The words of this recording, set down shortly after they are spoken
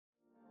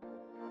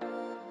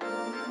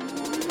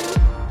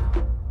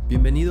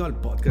Bienvenido al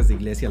podcast de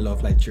Iglesia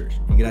Love Life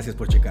Church y gracias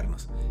por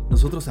checarnos.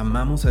 Nosotros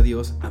amamos a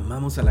Dios,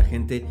 amamos a la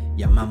gente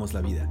y amamos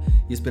la vida.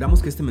 Y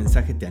esperamos que este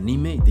mensaje te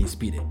anime y te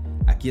inspire.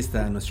 Aquí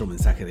está nuestro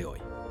mensaje de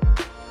hoy.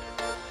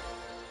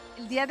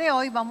 El día de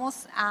hoy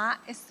vamos a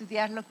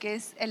estudiar lo que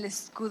es el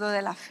escudo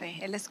de la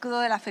fe. El escudo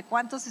de la fe,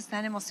 ¿cuántos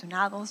están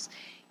emocionados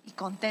y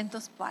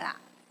contentos para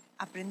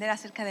aprender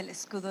acerca del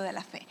escudo de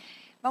la fe?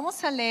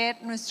 Vamos a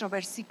leer nuestro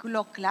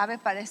versículo clave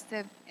para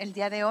el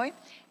día de hoy,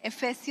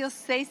 Efesios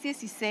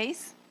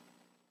 6:16.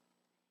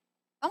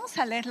 Vamos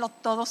a leerlo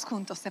todos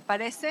juntos, ¿te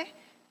parece?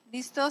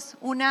 ¿Listos?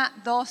 1,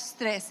 2,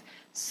 3.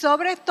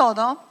 Sobre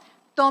todo,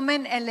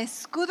 tomen el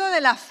escudo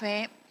de la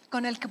fe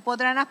con el que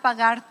podrán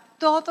apagar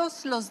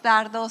todos los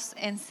dardos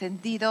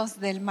encendidos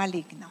del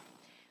maligno.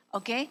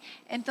 ¿Ok?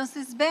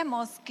 Entonces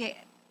vemos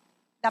que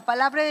la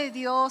palabra de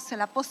Dios,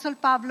 el apóstol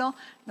Pablo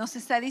nos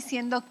está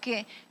diciendo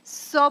que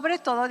sobre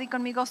todo, di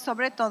conmigo,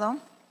 sobre todo,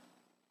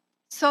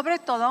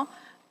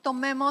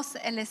 tomemos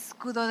el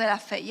escudo de la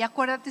fe. Y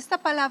acuérdate, esta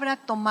palabra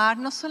tomar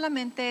no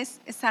solamente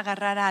es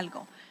agarrar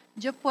algo.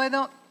 Yo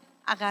puedo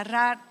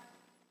agarrar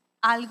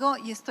algo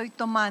y estoy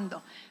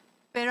tomando,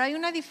 pero hay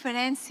una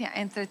diferencia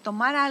entre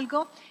tomar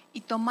algo y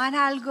tomar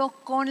algo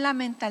con la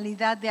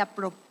mentalidad de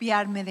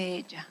apropiarme de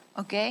ella,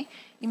 ¿ok?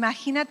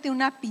 Imagínate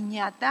una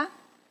piñata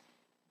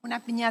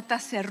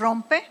se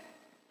rompe,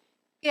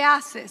 ¿qué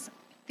haces?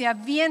 Te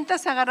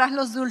avientas a agarrar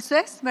los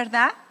dulces,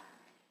 ¿verdad?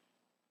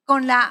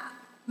 Con la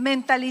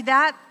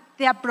mentalidad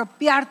de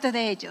apropiarte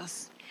de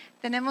ellos.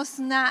 Tenemos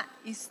una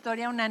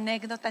historia, una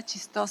anécdota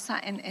chistosa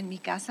en mi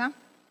casa.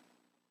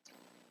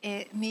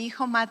 Mi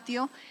hijo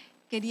Mateo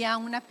quería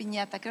una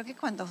piñata, creo que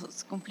cuando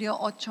cumplió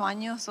 8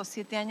 años o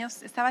 7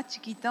 años, estaba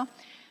chiquito,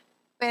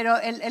 pero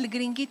el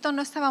gringuito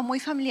no estaba muy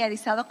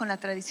familiarizado con la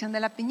tradición de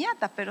la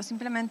piñata, pero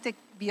simplemente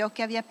vio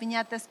que había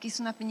piñatas,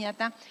 quiso una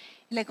piñata,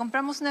 y le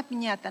compramos una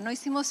piñata. No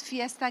hicimos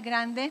fiesta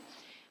grande,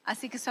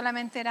 así que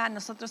solamente era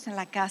nosotros en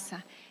la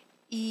casa.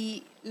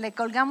 Y le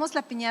colgamos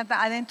la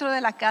piñata adentro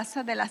de la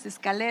casa, de las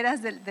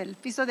escaleras, del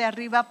piso de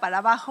arriba para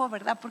abajo,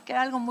 ¿verdad? Porque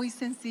era algo muy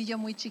sencillo,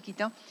 muy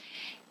chiquito.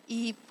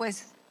 Y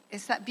pues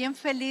está bien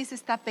feliz,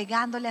 está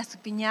pegándole a su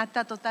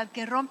piñata, total,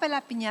 que rompe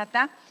la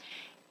piñata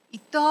y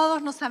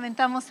todos nos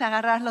aventamos a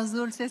agarrar los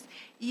dulces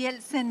y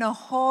él se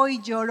enojó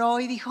y lloró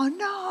y dijo,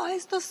 no,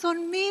 estos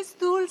son mis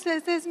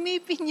dulces, es mi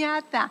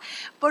piñata.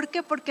 ¿Por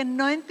qué? Porque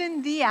no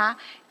entendía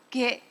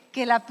que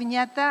la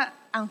piñata,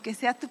 aunque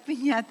sea tu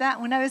piñata,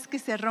 una vez que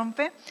se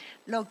rompe,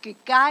 lo que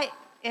cae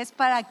es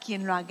para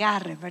quien lo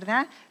agarre,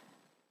 ¿verdad?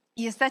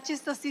 Y está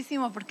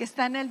chistosísimo porque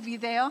está en el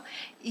video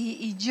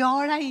y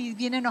llora y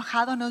bien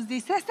enojado nos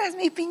dice, esta es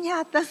mi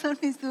piñata, son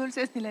mis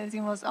dulces. Y le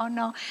decimos, oh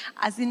no,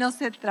 así no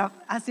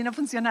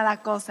funciona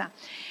la cosa.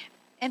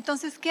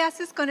 Entonces, ¿qué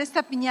haces con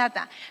esta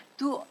piñata?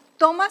 Tú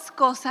tomas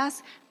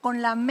cosas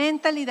con la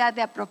mentalidad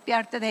de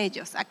apropiarte de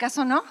ellos,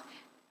 ¿acaso no?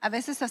 A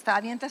veces hasta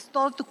avientas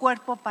todo tu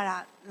cuerpo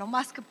para lo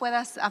más que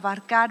puedas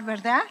abarcar,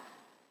 ¿verdad?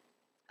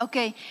 Ok,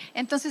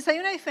 entonces hay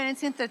una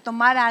diferencia entre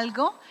tomar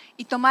algo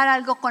y tomar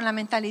algo con la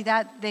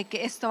mentalidad de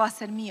que esto va a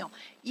ser mío.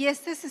 Y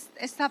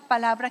esta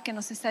palabra que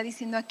nos está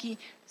diciendo aquí,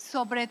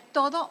 sobre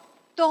todo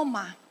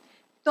toma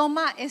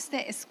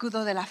este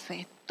escudo de la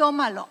fe,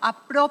 tómalo,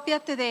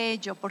 apropiate de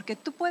ello, porque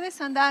tú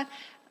puedes andar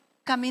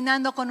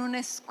caminando con un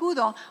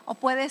escudo o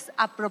puedes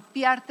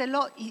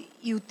apropiártelo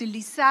y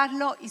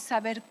utilizarlo y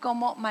saber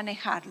cómo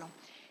manejarlo.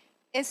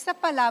 Esta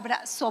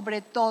palabra,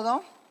 sobre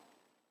todo,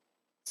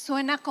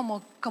 suena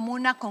como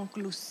una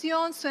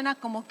conclusión, suena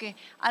como que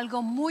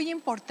algo muy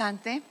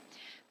importante,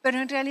 pero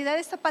en realidad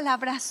esta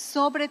palabra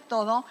sobre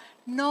todo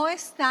no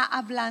está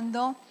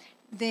hablando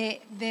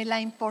de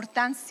la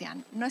importancia,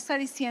 no está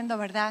diciendo,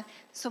 ¿verdad?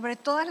 Sobre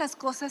todas las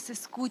cosas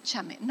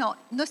escúchame, no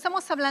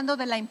estamos hablando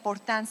de la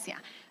importancia.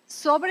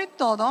 Sobre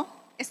todo,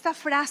 esta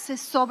frase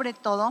sobre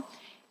todo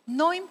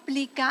no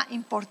implica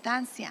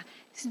importancia,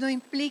 sino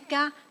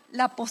implica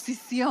la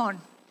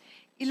posición.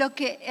 Y lo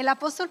que el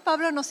apóstol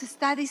Pablo nos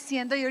está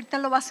diciendo, y ahorita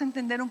lo vas a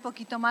entender un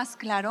poquito más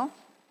claro,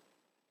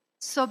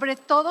 sobre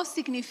todo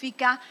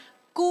significa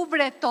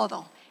cubre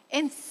todo,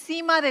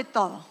 encima de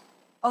todo.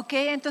 ¿Ok?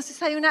 Entonces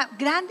hay una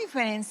gran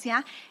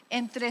diferencia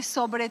entre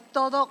sobre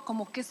todo,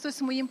 como que esto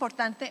es muy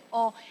importante,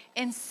 o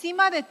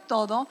encima de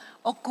todo,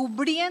 o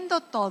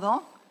cubriendo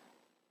todo,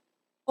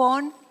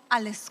 pon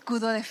al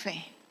escudo de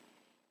fe.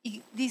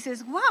 Y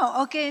dices,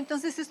 wow, ok,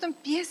 entonces esto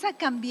empieza a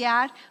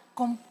cambiar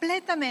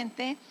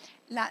completamente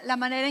la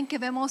manera en que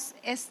vemos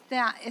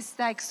esta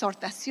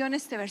exhortación,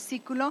 este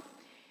versículo.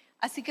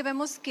 Así que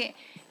vemos que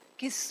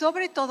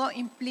sobre todo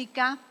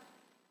implica,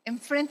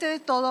 enfrente de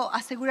todo,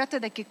 asegúrate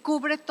de que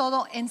cubre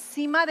todo,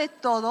 encima de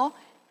todo,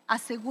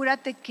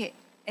 asegúrate que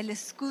el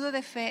escudo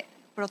de fe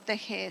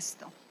protege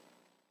esto.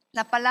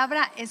 La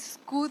palabra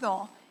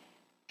escudo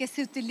que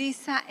se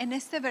utiliza en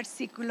este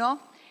versículo,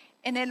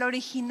 en el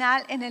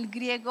original, en el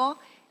griego,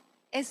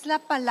 es la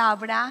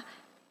palabra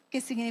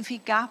que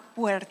significa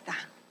puerta.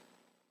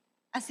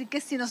 Así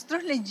que si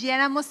nosotros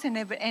leyéramos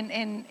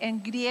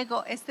en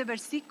griego este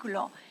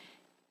versículo,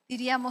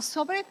 diríamos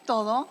sobre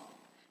todo,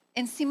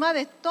 encima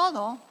de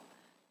todo,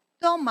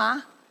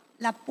 toma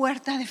la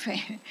puerta de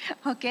fe,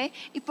 ¿ok?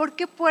 ¿Y por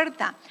qué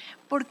puerta?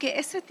 Porque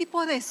ese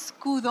tipo de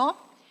escudo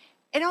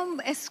era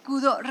un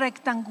escudo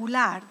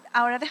rectangular.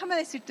 Ahora déjame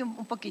decirte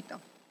un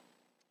poquito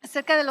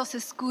acerca de los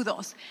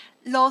escudos.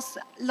 Los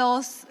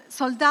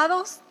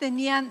soldados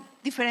tenían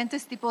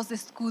diferentes tipos de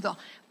escudo.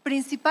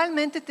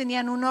 Principalmente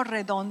tenían uno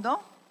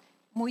redondo,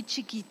 muy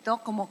chiquito,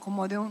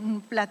 como de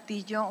un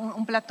platillo,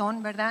 un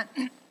platón, ¿verdad?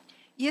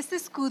 Y este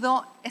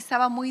escudo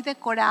estaba muy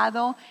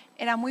decorado,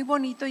 era muy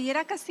bonito y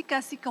era casi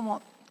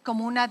como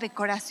una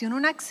decoración,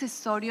 un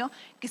accesorio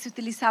que se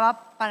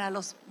utilizaba para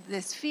los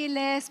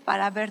desfiles,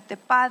 para verte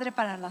padre,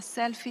 para las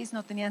selfies.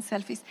 No tenían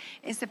selfies,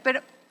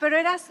 pero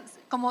era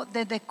como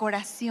de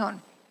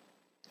decoración.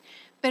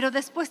 Pero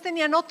después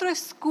tenían otro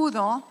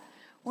escudo,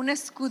 un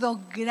escudo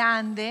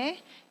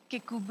grande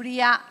que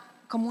cubría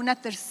como una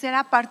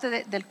tercera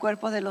parte del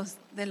cuerpo de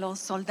los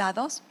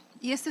soldados.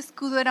 Y ese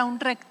escudo era un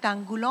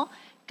rectángulo,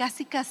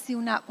 casi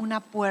una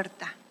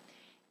puerta.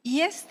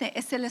 Y este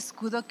es el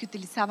escudo que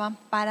utilizaban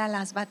para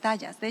las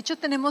batallas. De hecho,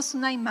 tenemos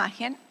una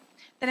imagen,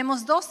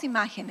 tenemos dos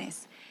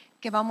imágenes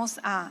que vamos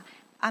a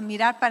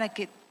mirar para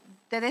que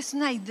te des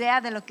una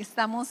idea de lo que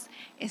estamos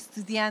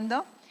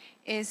estudiando.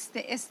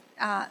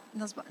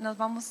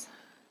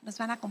 Nos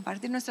van a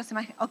compartir nuestras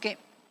imágenes. Ok,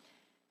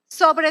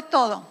 sobre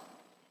todo.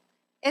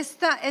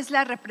 Esta es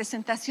la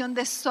representación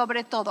de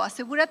sobre todo.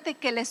 Asegúrate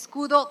que el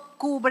escudo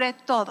cubre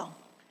todo.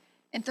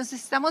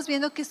 Entonces estamos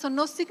viendo que eso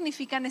no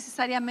significa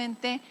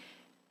necesariamente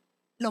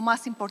lo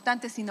más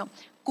importante, sino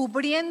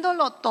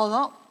cubriendo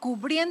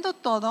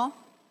todo,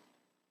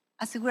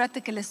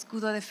 asegúrate que el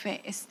escudo de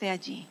fe esté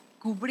allí,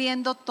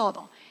 cubriendo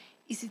todo.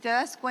 Y si te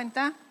das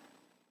cuenta,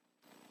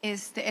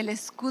 el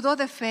escudo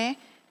de fe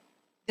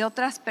de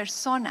otras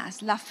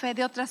personas, la fe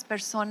de otras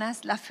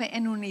personas, la fe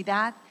en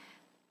unidad,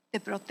 te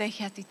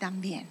protege a ti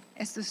también.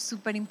 Esto es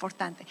súper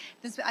importante.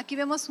 Entonces, aquí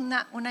vemos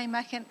una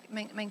imagen,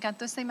 me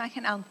encantó esta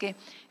imagen, aunque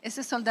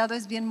ese soldado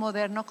es bien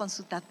moderno con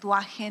su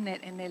tatuaje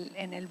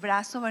en el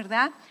brazo,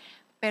 ¿verdad?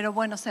 Pero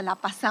bueno, se la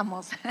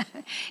pasamos.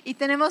 Y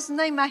tenemos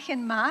una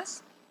imagen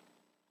más.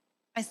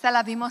 Esta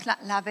la vimos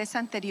la vez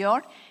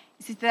anterior.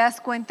 Y si te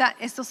das cuenta,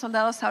 estos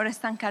soldados ahora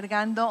están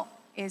cargando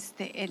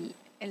el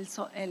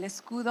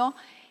escudo.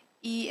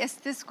 Y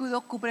este escudo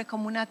cubre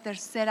como una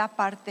tercera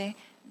parte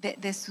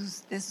de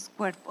sus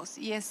cuerpos,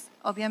 y es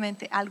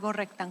obviamente algo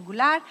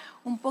rectangular,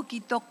 un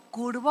poquito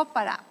curvo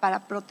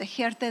para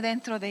protegerte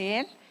dentro de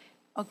él.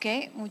 Ok,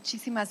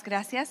 muchísimas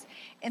gracias.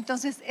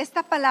 Entonces,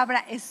 esta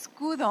palabra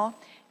escudo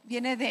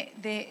viene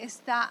de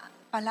esta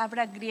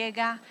palabra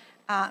griega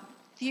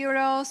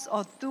thuros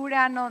o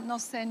thura, no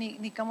sé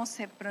ni cómo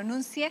se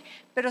pronuncie,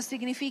 pero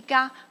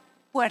significa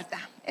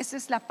puerta. Esa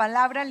es la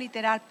palabra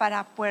literal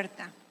para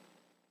puerta.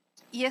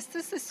 Y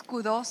estos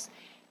escudos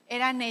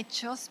eran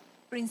hechos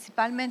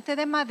principalmente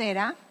de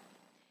madera,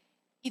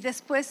 y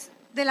después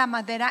de la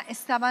madera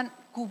estaban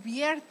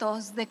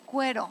cubiertos de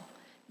cuero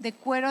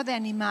de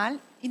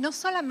animal, y no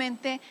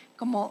solamente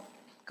como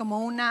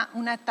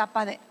una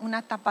tapa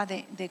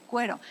de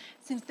cuero,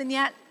 sino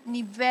tenía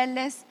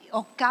niveles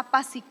o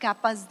capas y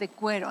capas de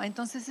cuero.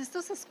 Entonces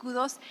estos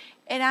escudos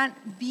eran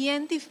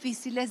bien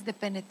difíciles de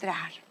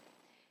penetrar.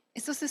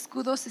 Estos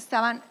escudos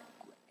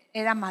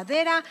era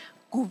madera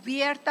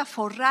cubierta,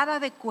 forrada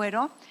de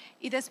cuero,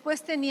 y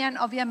después tenían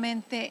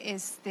obviamente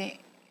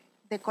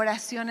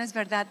decoraciones,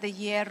 ¿verdad?, de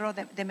hierro,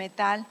 de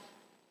metal.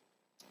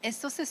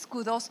 Estos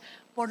escudos,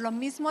 por lo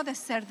mismo de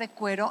ser de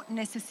cuero,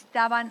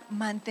 necesitaban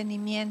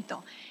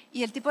mantenimiento,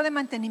 y el tipo de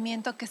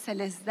mantenimiento que se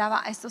les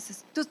daba a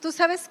estos tú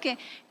sabes que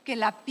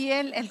la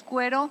piel, el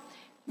cuero,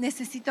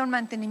 necesita un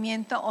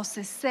mantenimiento, o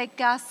se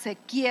seca, se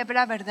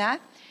quiebra, ¿verdad?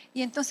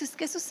 Y entonces,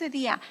 ¿qué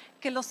sucedía?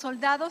 Que los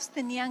soldados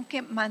tenían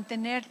que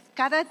mantener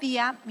cada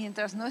día,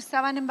 mientras no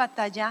estaban en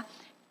batalla,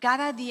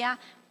 cada día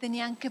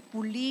tenían que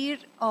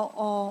pulir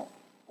o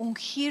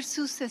ungir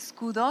sus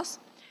escudos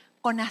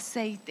con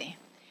aceite.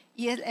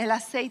 Y el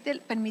aceite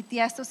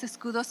permitía a estos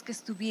escudos que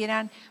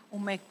estuvieran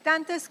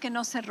humectantes, que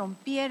no se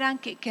rompieran,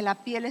 que la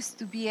piel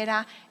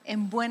estuviera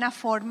en buena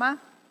forma.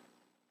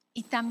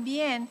 Y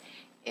también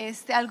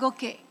algo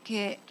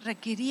que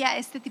requería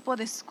este tipo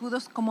de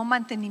escudos como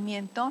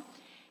mantenimiento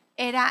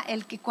era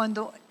el que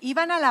cuando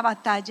iban a la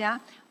batalla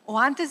o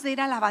antes de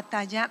ir a la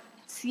batalla,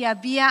 si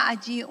había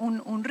allí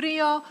un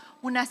río,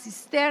 una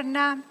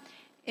cisterna,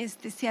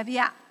 si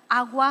había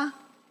agua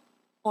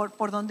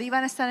por donde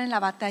iban a estar en la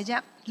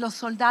batalla, los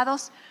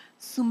soldados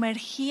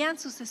sumergían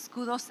sus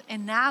escudos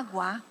en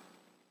agua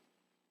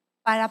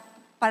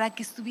para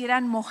que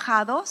estuvieran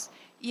mojados,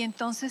 y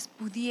entonces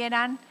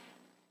pudieran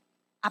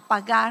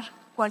apagar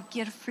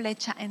cualquier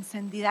flecha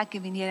encendida que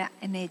viniera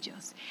en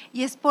ellos.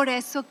 Y es por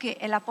eso que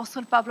el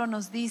apóstol Pablo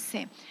nos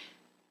dice: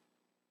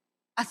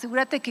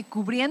 asegúrate que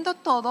cubriendo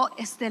todo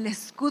esté el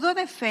escudo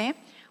de fe,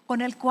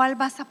 con el cual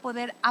vas a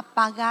poder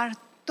apagar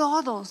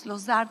todos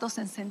los dardos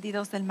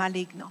encendidos del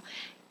maligno.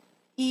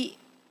 Y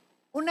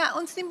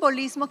un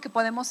simbolismo que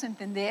podemos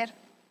entender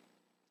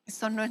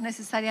Esto no es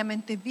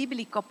necesariamente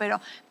bíblico, pero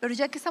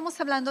ya que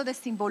estamos hablando de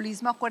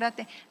simbolismo,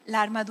 acuérdate,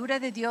 la armadura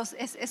de Dios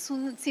es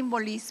un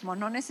simbolismo,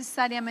 no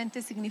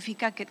necesariamente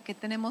significa que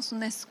tenemos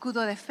un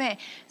escudo de fe,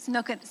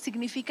 sino que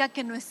significa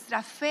que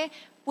nuestra fe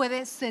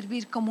puede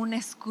servir como un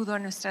escudo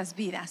en nuestras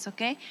vidas,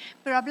 ¿ok?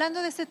 Pero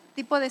hablando de ese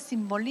tipo de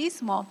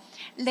simbolismo,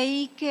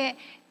 leí que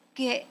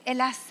el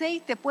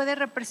aceite puede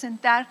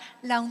representar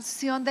la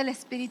unción del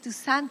Espíritu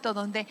Santo,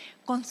 donde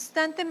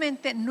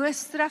constantemente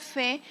nuestra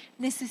fe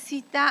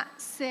necesita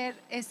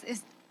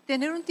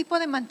tener un tipo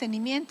de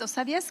mantenimiento.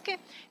 ¿Sabías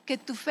que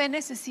tu fe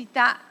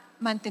necesita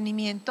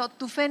mantenimiento?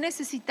 Tu fe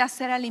necesita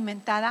ser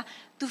alimentada,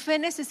 tu fe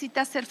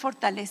necesita ser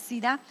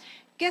fortalecida.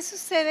 ¿Qué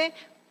sucede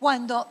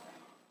cuando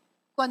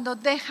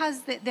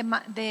dejas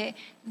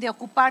de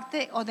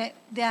ocuparte o de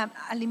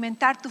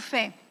alimentar tu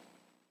fe?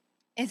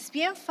 Es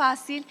bien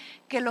fácil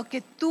que lo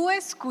que tú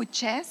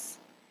escuches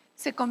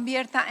se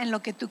convierta en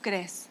lo que tú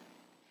crees.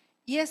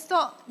 Y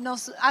esto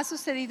nos ha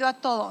sucedido a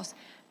todos.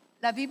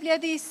 La Biblia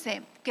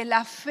dice que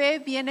la fe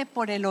viene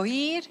por el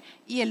oír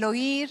y el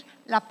oír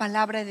la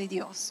palabra de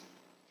Dios.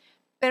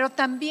 Pero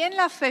también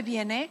la fe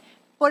viene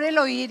por el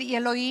oír y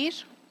el oír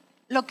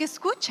lo que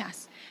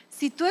escuchas.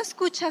 Si tú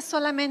escuchas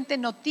solamente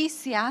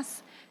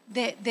noticias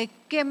de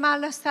qué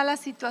malo está la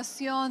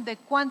situación, de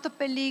cuánto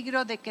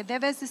peligro, de que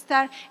debes de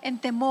estar en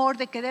temor,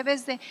 de que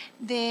debes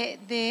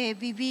de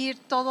vivir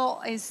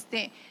todo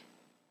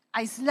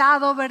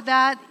aislado,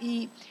 ¿verdad?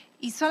 Y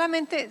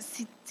solamente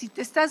si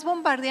te estás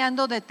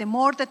bombardeando de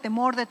temor,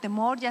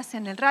 ya sea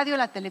en el radio,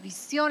 la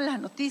televisión, las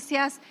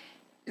noticias,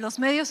 los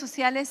medios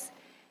sociales,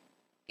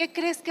 ¿qué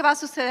crees que va a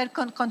suceder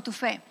con tu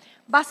fe?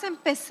 Vas a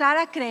empezar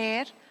a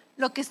creer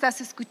lo que estás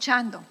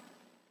escuchando.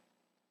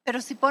 Pero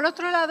si por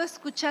otro lado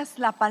escuchas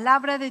la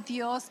palabra de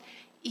Dios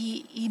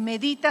y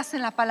meditas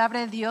en la palabra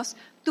de Dios,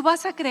 tú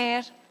vas a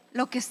creer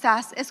lo que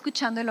estás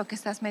escuchando y lo que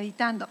estás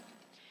meditando.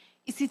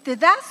 Y si te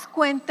das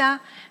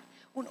cuenta,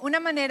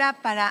 una manera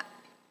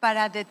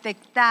para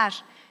detectar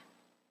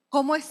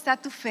cómo está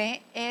tu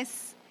fe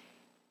es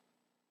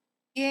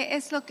qué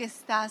es lo que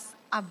estás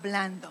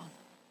hablando.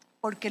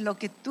 Porque lo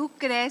que tú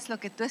crees, lo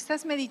que tú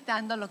estás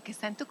meditando, lo que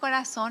está en tu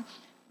corazón,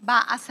 va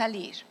a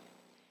salir.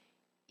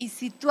 Y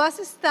si tú has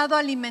estado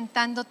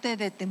alimentándote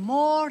de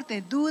temor,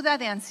 de duda,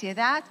 de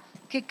ansiedad,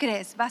 ¿qué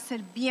crees? Va a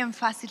ser bien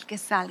fácil que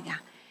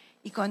salga.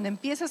 Y cuando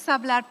empiezas a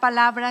hablar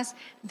palabras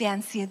de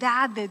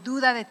ansiedad, de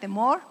duda, de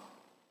temor,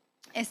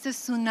 esto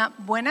es una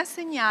buena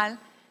señal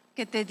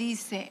que te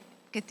dice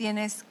que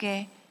tienes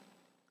que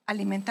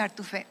alimentar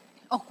tu fe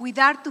o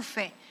cuidar tu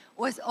fe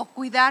o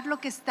cuidar lo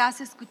que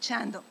estás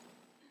escuchando.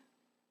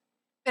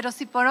 Pero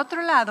si por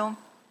otro lado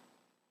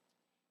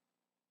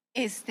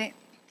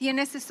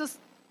tienes esos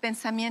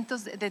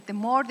pensamientos de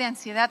temor, de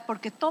ansiedad,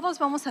 porque todos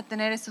vamos a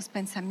tener esos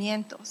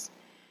pensamientos,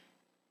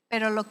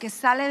 pero lo que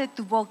sale de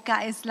tu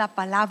boca es la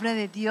palabra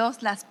de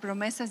Dios, las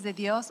promesas de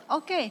Dios,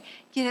 ok,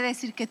 quiere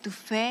decir que tu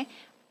fe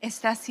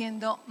está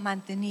siendo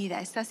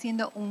mantenida, está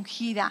siendo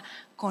ungida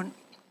con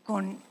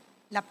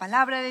la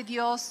palabra de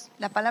Dios.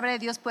 La palabra de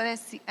Dios puede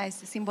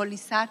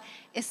simbolizar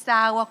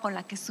esta agua con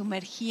la que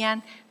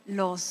sumergían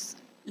los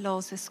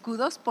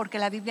escudos, porque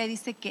la Biblia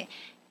dice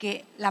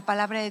que la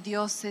palabra de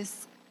Dios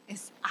es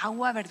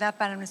agua, ¿verdad?,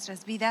 para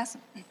nuestras vidas.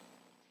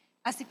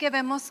 Así que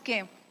vemos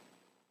que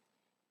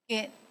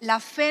la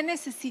fe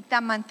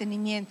necesita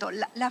mantenimiento.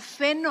 La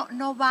fe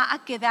no va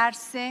a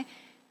quedarse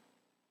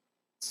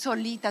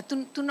solita.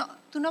 Tú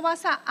no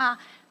vas a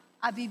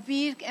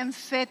vivir en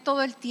fe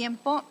todo el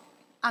tiempo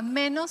a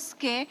menos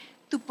que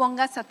tú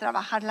pongas a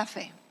trabajar la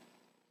fe.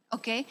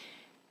 ¿Ok?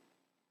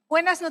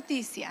 Buenas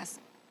noticias.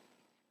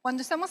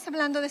 Cuando estamos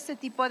hablando de este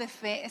tipo de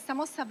fe,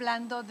 estamos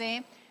hablando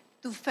de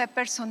tu fe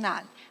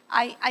personal.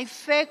 Hay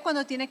fe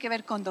cuando tiene que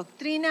ver con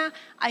doctrina,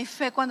 hay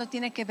fe cuando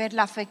tiene que ver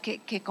la fe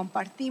que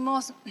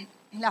compartimos,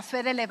 la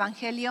fe del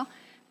Evangelio,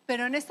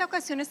 pero en esta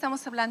ocasión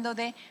estamos hablando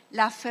de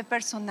la fe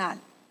personal.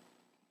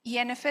 Y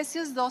en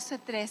Efesios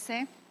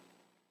 12:13,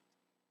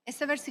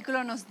 este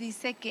versículo nos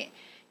dice que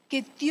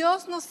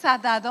Dios nos ha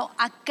dado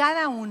a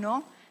cada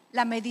uno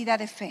la medida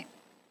de fe.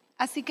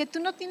 Así que tú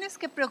no tienes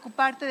que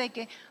preocuparte de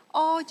que,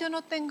 yo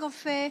no tengo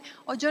fe,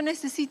 o yo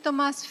necesito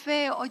más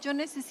fe, o yo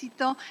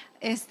necesito,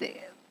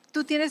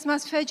 tú tienes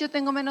más fe, yo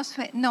tengo menos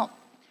fe. No,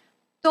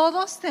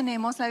 todos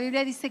tenemos, la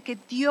Biblia dice que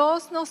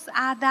Dios nos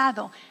ha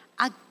dado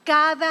a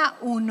cada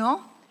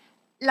uno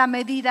la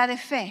medida de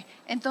fe.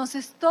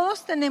 Entonces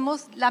todos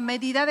tenemos la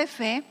medida de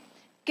fe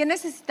que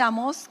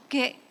necesitamos,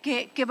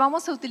 que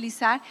vamos a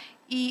utilizar,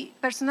 y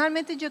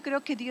personalmente yo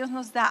creo que Dios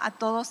nos da a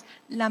todos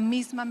la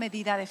misma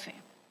medida de fe.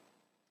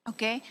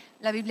 ¿Ok?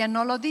 La Biblia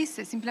no lo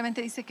dice,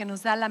 simplemente dice que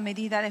nos da la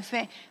medida de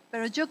fe,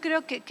 pero yo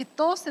creo que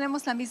todos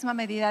tenemos la misma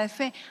medida de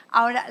fe.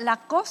 Ahora, la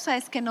cosa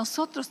es que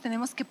nosotros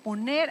tenemos que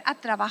poner a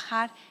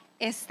trabajar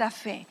esta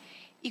fe.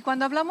 Y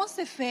cuando hablamos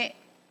de fe,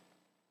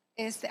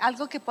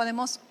 algo que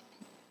podemos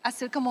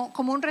hacer como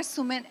un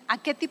resumen, ¿a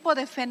qué tipo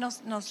de fe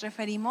nos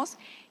referimos?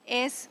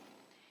 Es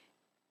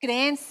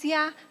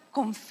creencia,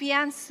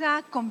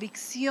 confianza,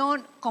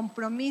 convicción,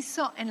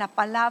 compromiso en la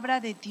palabra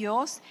de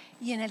Dios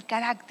y en el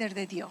carácter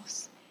de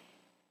Dios.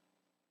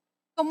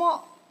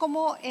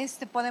 ¿Cómo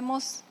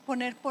podemos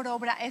poner por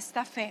obra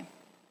esta fe?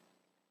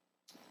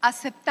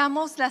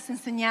 Aceptamos las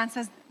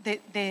enseñanzas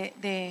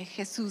de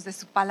Jesús, de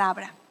su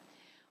palabra.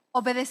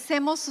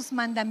 Obedecemos sus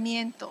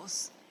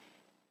mandamientos.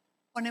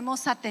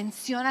 Ponemos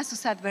atención a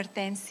sus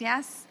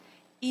advertencias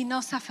y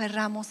nos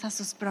aferramos a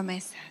sus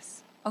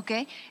promesas. ¿Ok?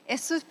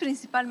 Eso es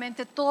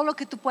principalmente todo lo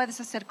que tú puedes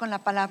hacer con la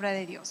palabra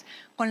de Dios.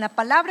 Con la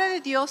palabra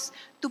de Dios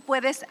tú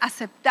puedes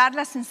aceptar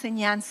las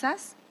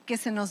enseñanzas que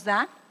se nos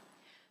dan.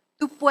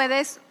 Tú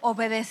puedes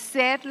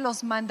obedecer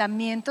los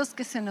mandamientos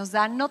que se nos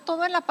dan. No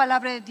todo en la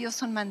palabra de Dios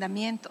son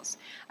mandamientos.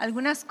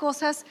 Algunas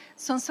cosas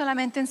son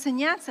solamente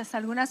enseñanzas,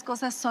 algunas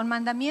cosas son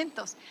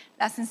mandamientos.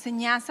 Las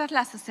enseñanzas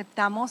las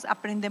aceptamos,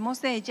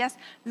 aprendemos de ellas.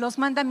 Los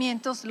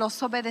mandamientos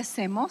los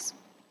obedecemos.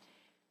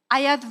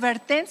 Hay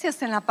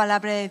advertencias en la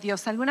palabra de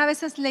Dios. ¿Alguna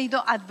vez has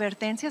leído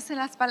advertencias en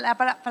la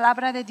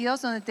palabra de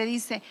Dios donde te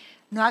dice,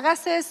 no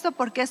hagas esto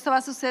porque esto va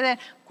a suceder?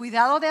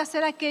 Cuidado de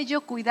hacer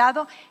aquello,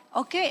 cuidado.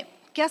 Ok.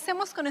 ¿Qué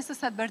hacemos con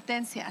esas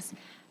advertencias?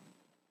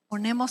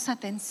 Ponemos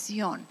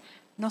atención,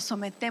 nos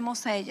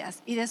sometemos a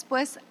ellas y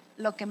después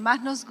lo que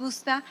más nos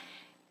gusta,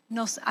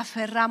 nos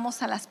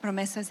aferramos a las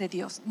promesas de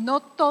Dios. No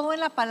todo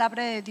en la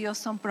palabra de Dios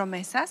son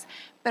promesas,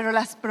 pero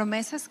las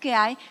promesas que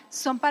hay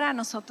son para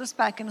nosotros,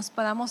 para que nos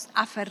podamos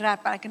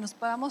aferrar, para que nos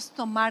podamos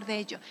tomar de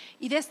ello.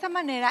 Y de esta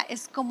manera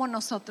es como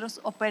nosotros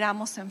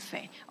operamos en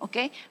fe, ¿ok?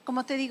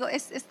 Como te digo,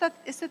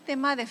 este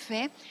tema de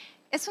fe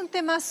es un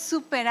tema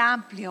súper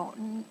amplio.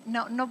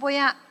 No voy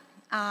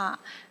a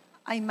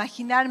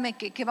imaginarme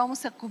que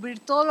vamos a cubrir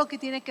todo lo que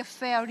tiene que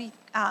fe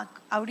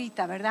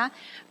ahorita, ¿verdad?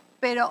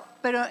 Pero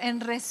en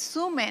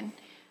resumen,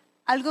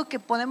 algo que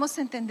podemos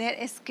entender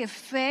es que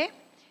fe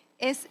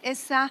es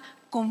esa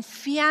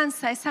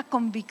confianza, esa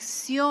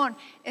convicción,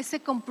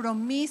 ese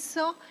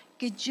compromiso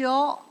que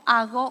yo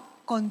hago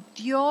con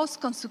Dios,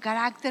 con su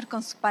carácter,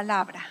 con su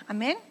palabra.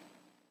 Amén.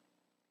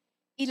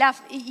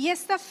 Y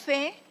esta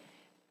fe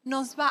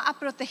nos va a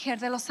proteger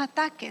de los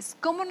ataques.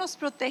 ¿Cómo nos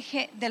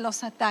protege de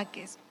los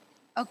ataques?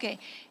 Ok,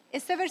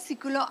 este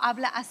versículo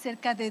habla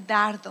acerca de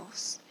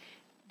dardos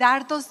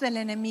del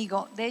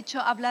enemigo. De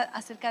hecho, habla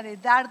acerca de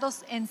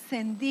dardos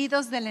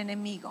encendidos del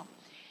enemigo.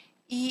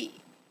 Y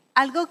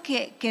algo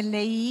que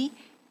leí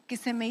que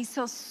se me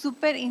hizo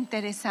súper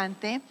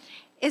interesante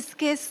es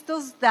que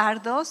estos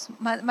dardos,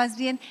 más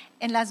bien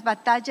en las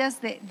batallas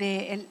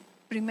del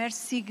primer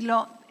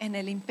siglo en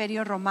el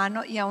Imperio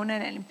Romano y aún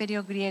en el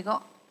Imperio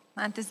Griego,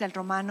 antes del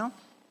romano,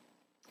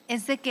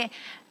 es de que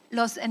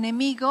los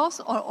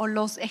enemigos o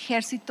los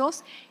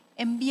ejércitos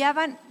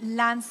enviaban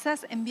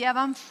lanzas,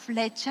 enviaban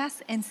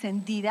flechas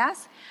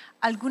encendidas.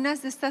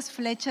 Algunas de estas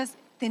flechas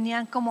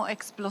tenían como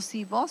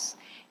explosivos,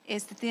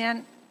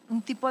 tenían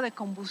un tipo de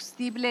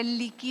combustible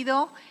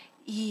líquido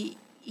y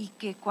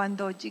que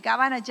cuando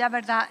llegaban allá,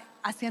 ¿verdad?,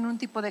 hacían un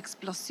tipo de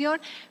explosión,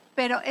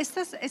 pero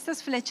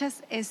estas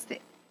flechas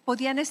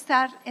podían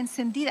estar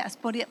encendidas,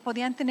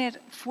 podían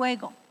tener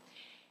fuego.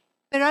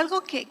 Pero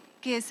algo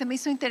que se me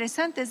hizo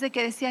interesante es de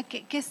que decía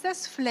que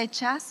estas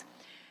flechas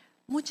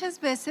muchas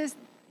veces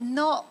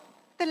no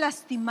te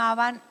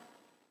lastimaban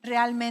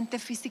realmente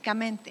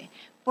físicamente.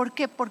 ¿Por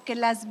qué? Porque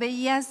las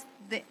veías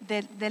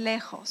de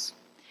lejos.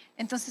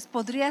 Entonces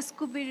podrías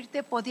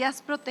cubrirte,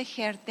 podías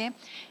protegerte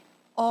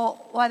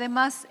o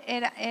además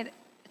era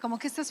como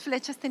que estas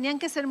flechas tenían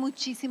que ser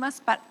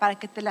muchísimas para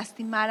que te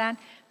lastimaran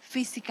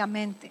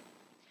físicamente.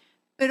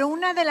 Pero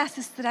una de las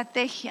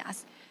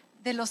estrategias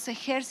de los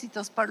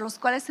ejércitos por los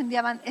cuales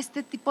enviaban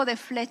este tipo de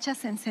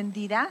flechas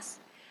encendidas,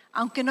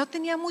 aunque no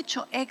tenía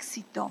mucho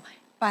éxito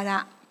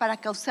para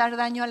causar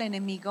daño al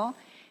enemigo,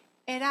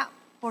 era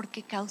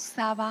porque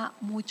causaba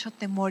mucho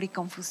temor y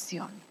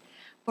confusión.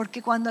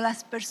 Porque cuando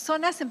las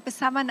personas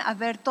empezaban a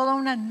ver toda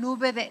una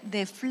nube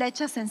de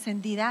flechas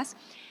encendidas,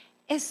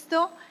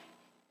 esto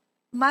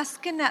más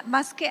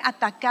que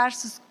atacar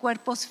sus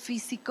cuerpos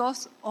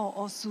físicos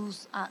o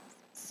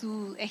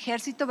su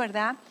ejército,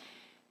 ¿verdad?,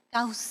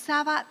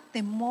 causaba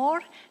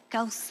temor,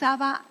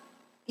 causaba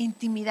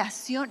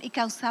intimidación y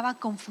causaba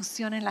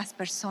confusión en las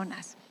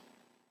personas.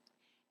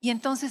 Y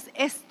entonces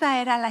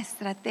esta era la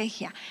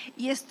estrategia.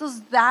 Y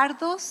estos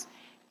dardos,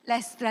 la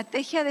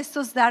estrategia de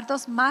estos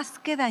dardos, más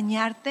que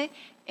dañarte,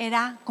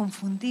 era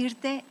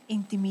confundirte,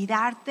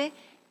 intimidarte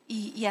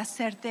y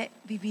hacerte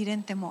vivir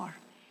en temor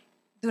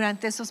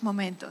durante esos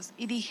momentos.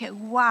 Y dije,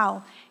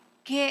 wow,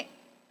 qué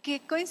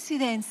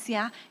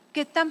coincidencia,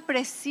 qué tan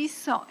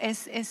preciso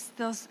es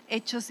estos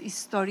hechos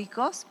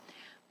históricos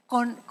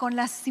con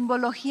la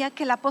simbología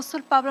que el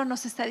apóstol Pablo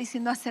nos está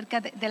diciendo acerca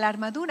de la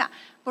armadura.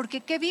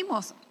 Porque ¿qué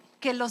vimos?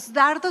 Que los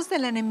dardos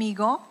del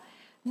enemigo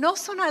no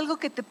son algo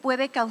que te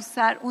puede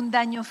causar un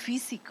daño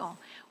físico.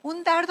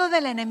 Un dardo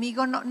del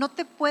enemigo no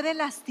te puede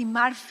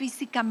lastimar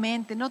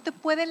físicamente, no te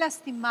puede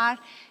lastimar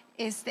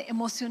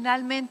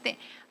emocionalmente,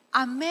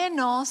 a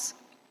menos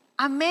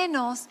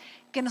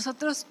que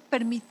nosotros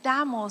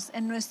permitamos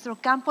en nuestro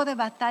campo de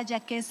batalla,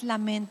 que es la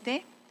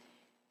mente,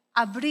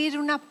 abrir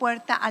una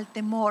puerta al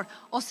temor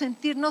o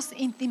sentirnos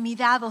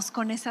intimidados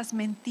con esas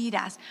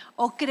mentiras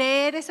o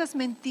creer esas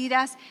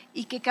mentiras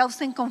y que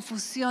causen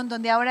confusión,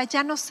 donde ahora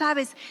ya no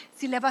sabes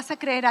si le vas a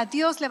creer a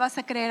Dios, le vas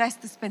a creer a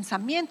estos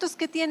pensamientos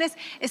que tienes,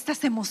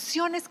 estas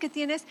emociones que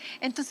tienes.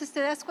 Entonces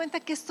te das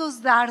cuenta que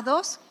estos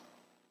dardos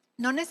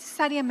no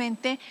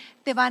necesariamente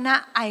te van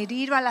a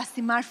herir o a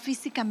lastimar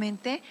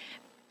físicamente,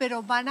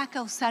 pero van a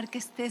causar que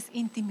estés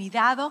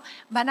intimidado,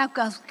 van a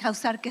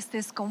causar que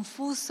estés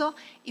confuso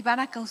y van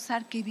a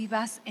causar que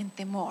vivas en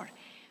temor.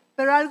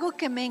 Pero algo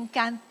que me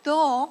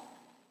encantó,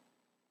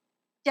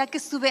 ya que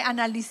estuve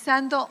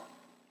analizando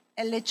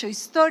el hecho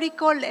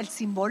histórico, el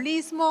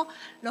simbolismo,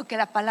 lo que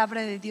la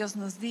palabra de Dios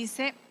nos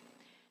dice,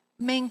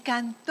 me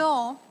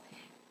encantó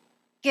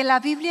que la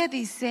Biblia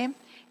dice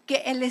que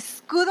el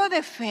escudo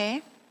de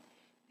fe,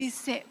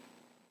 dice,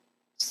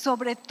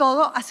 sobre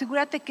todo,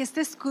 asegúrate que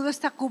este escudo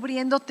está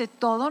cubriéndote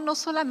todo, no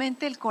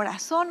solamente el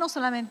corazón, no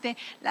solamente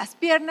las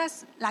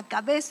piernas, la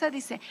cabeza.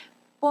 Dice,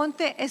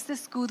 ponte este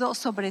escudo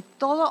sobre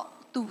todo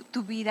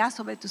tu vida,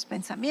 sobre tus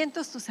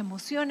pensamientos, tus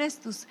emociones,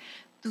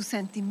 tus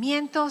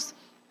sentimientos.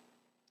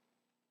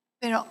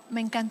 Pero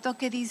me encantó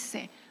que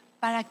dice,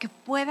 para que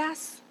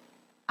puedas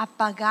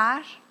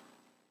apagar,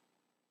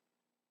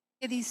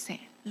 ¿qué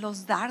dice?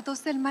 Los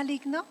dardos del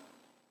maligno.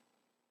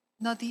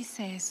 No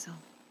dice eso.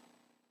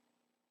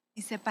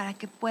 Dice, para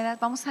que puedas,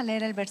 vamos a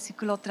leer el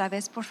versículo otra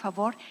vez, por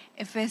favor.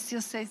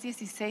 Efesios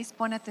 6:16,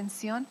 pon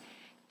atención.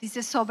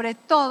 Dice, sobre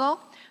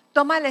todo,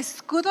 toma el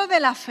escudo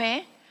de la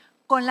fe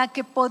con la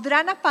que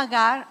podrán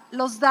apagar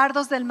los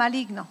dardos del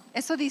maligno.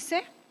 ¿Eso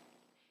dice?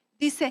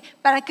 Dice,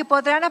 para que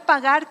podrán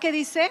apagar, ¿qué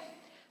dice?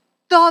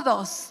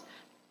 Todos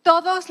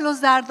los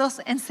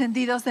dardos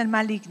encendidos del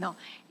maligno.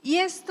 Y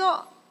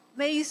esto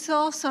me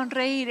hizo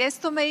sonreír,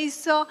 esto me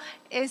hizo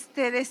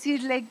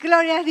decirle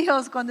gloria a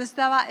Dios cuando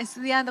estaba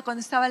estudiando, cuando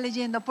estaba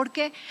leyendo. ¿Por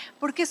qué?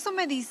 Porque esto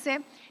me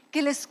dice que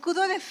el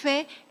escudo de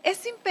fe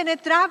es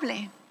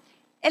impenetrable.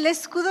 El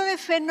escudo de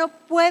fe no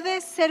puede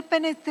ser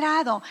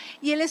penetrado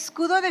y el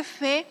escudo de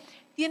fe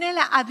tiene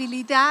la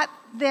habilidad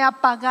de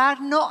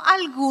apagar no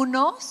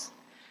algunos,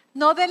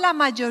 no de la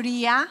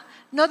mayoría,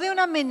 no de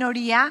una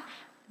minoría,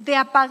 de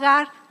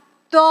apagar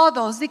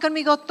todos. Di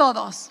conmigo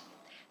todos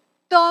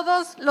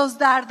los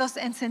dardos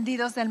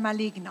encendidos del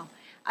maligno.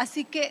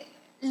 Así que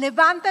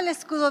levanta el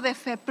escudo de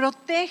fe,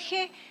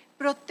 protege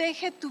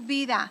tu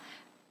vida.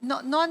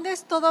 No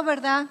andes todo,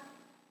 ¿verdad?,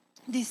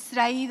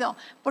 distraído,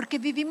 porque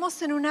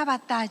vivimos en una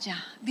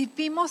batalla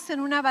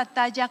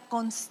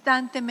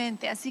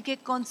constantemente. Así que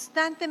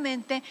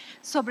constantemente,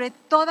 sobre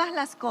todas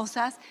las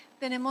cosas,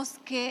 tenemos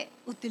que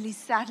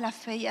utilizar la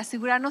fe y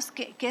asegurarnos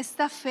que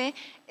esta fe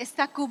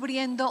está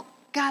cubriendo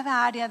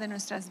cada área de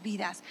nuestras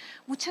vidas.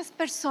 Muchas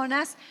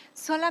personas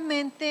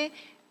solamente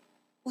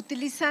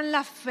utilizan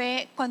la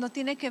fe cuando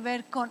tiene que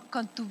ver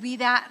con tu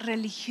vida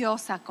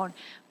religiosa, con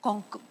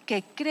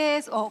que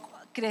crees o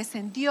crees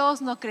en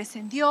Dios, no crees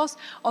en Dios,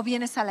 o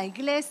vienes a la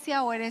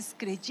iglesia o eres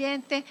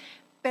creyente.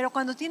 Pero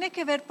cuando tiene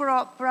que ver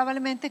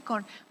probablemente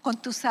con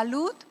tu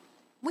salud,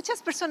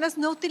 muchas personas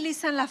no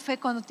utilizan la fe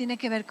cuando tiene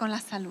que ver con la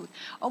salud.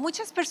 O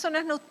muchas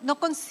personas no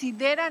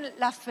consideran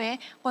la fe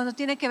cuando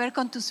tiene que ver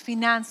con tus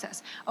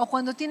finanzas. O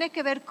cuando tiene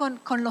que ver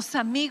con los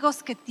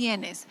amigos que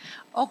tienes.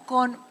 O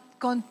con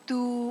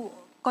tu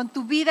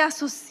vida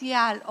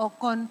social. O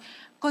con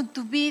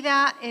tu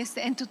vida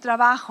en tu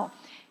trabajo.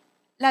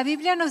 La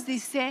Biblia nos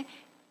dice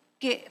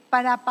que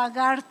para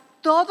apagar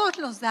todos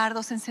los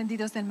dardos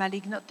encendidos del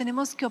maligno,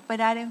 tenemos que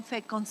operar en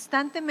fe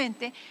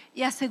constantemente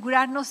y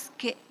asegurarnos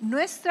que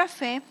nuestra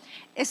fe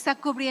está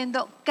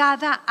cubriendo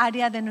cada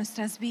área de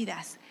nuestras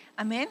vidas.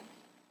 Amén.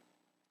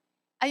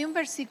 Hay un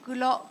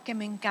versículo que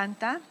me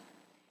encanta,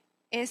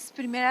 es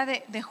primera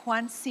de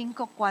Juan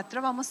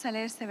 5:4. Vamos a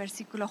leer este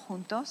versículo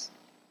juntos.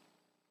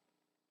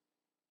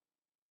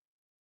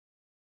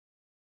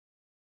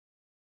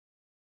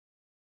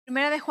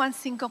 Primera de Juan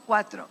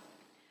 5:4.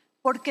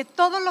 Porque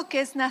todo lo que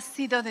es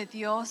nacido de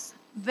Dios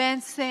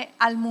vence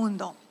al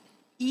mundo.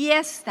 Y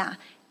esta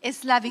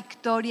es la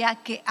victoria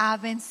que ha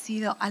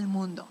vencido al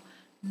mundo.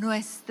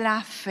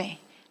 Nuestra fe.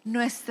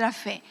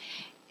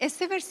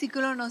 Este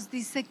versículo nos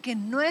dice que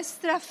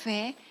nuestra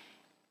fe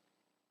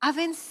ha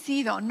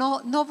vencido,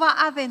 no va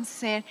a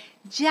vencer,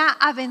 ya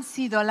ha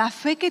vencido. La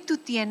fe que tú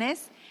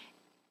tienes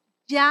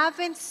ya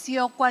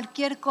venció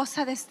cualquier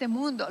cosa de este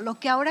mundo. Lo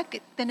que ahora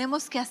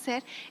tenemos que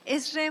hacer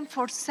es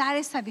reforzar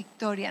esa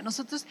victoria.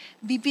 Nosotros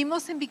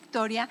vivimos en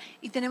victoria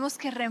y tenemos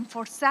que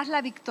reforzar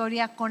la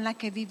victoria con la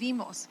que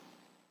vivimos.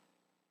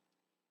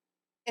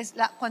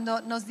 Cuando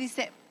nos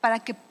dice para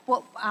que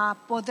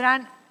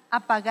podrán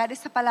apagar,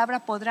 esa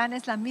palabra podrán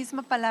es la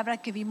misma palabra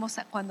que vimos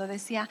cuando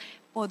decía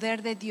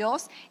poder de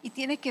Dios, y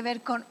tiene que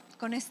ver con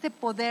este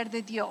poder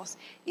de Dios.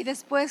 Y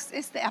después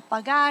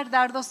apagar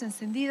dardos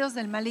encendidos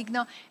del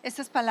maligno.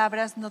 Estas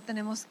palabras no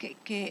tenemos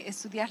que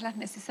estudiarlas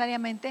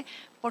necesariamente,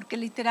 porque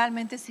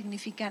literalmente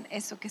significan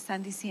eso que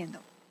están diciendo.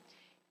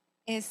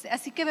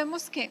 Así que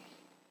vemos que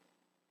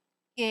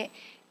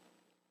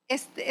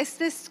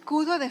este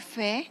escudo de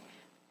fe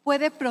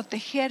puede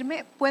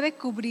protegerme, puede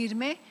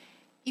cubrirme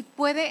y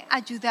puede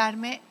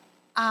ayudarme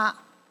a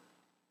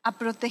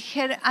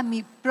proteger a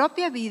mi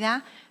propia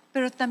vida,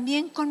 pero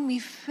también con mi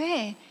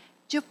fe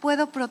yo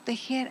puedo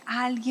proteger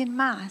a alguien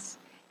más.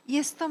 Y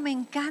esto me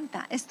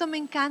encanta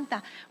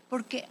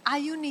porque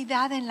hay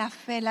unidad en la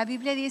fe. La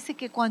Biblia dice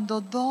que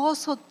cuando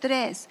 2 o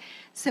 3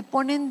 se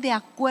ponen de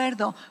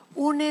acuerdo,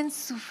 unen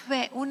su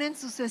fe, unen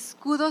sus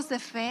escudos de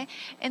fe,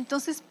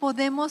 entonces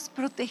podemos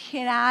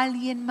proteger a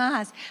alguien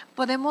más.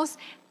 Podemos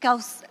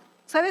causar,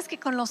 ¿sabes que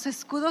con los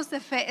escudos de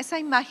fe, esa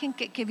imagen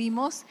que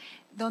vimos,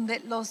 donde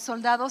los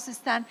soldados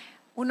están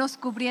unos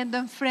cubriendo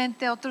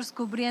enfrente, otros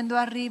cubriendo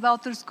arriba,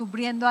 otros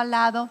cubriendo al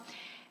lado?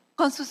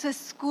 Con sus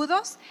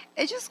escudos,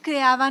 ellos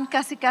creaban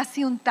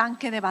casi un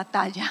tanque de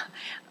batalla,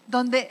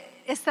 donde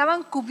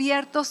estaban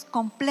cubiertos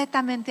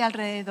completamente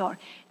alrededor.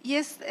 Y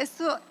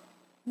eso,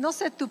 no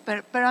sé tú,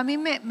 pero a mí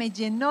me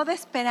llenó de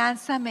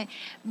esperanza,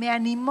 me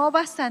animó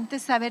bastante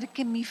saber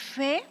que mi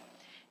fe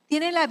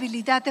tiene la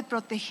habilidad de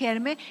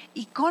protegerme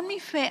y con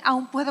mi fe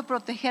aún puedo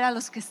proteger a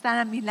los que están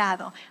a mi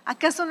lado.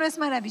 ¿Acaso no es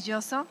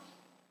maravilloso?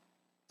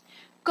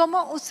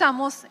 ¿Cómo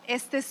usamos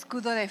este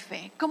escudo de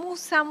fe? ¿Cómo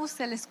usamos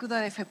el escudo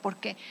de fe?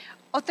 Porque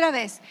otra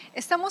vez,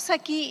 estamos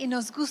aquí y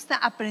nos gusta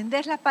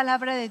aprender la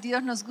palabra de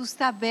Dios, nos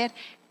gusta ver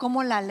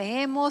cómo la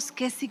leemos,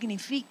 qué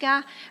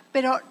significa,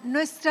 pero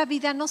nuestra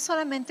vida no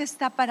solamente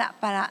está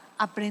para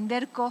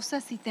aprender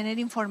cosas y tener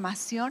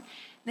información,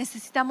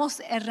 necesitamos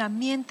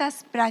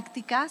herramientas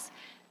prácticas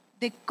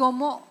de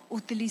cómo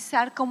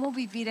utilizar, cómo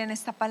vivir en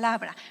esta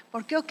palabra.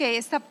 Porque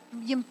está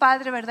bien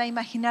padre, ¿verdad?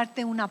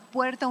 Imaginarte una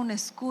puerta, un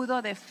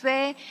escudo de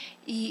fe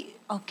y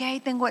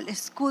tengo el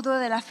escudo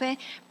de la fe,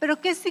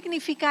 pero ¿qué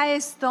significa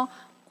esto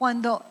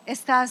cuando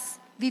estás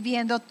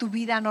viviendo tu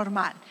vida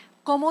normal?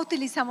 ¿Cómo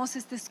utilizamos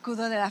este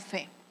escudo de la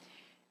fe?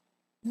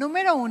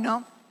 Número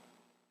 1,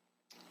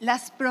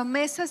 las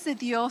promesas de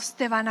Dios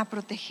te van a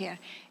proteger.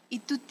 Y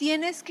tú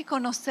tienes que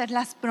conocer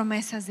las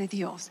promesas de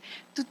Dios.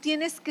 Tú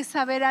tienes que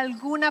saber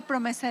alguna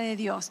promesa de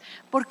Dios,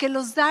 porque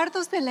los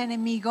dardos del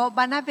enemigo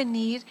van a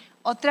venir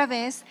otra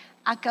vez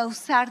a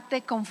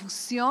causarte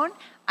confusión,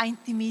 a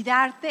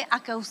intimidarte, a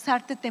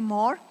causarte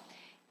temor.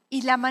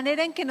 Y la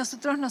manera en que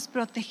nosotros nos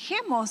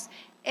protegemos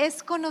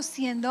es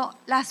conociendo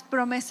las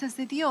promesas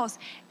de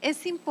Dios.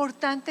 Es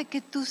importante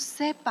que tú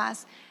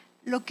sepas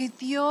lo que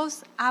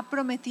Dios ha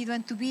prometido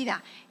en tu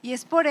vida. Y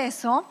es por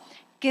eso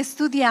que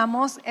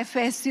estudiamos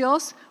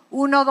Efesios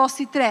 1,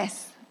 2 y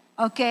 3,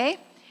 ¿ok?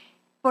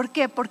 ¿Por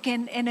qué? Porque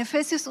en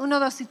Efesios 1,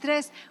 2 y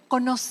 3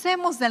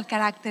 conocemos del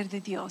carácter de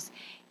Dios.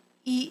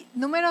 Y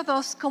número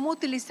 2, ¿cómo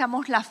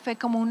utilizamos la fe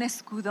como un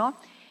escudo?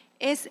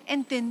 Es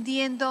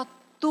entendiendo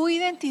tu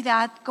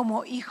identidad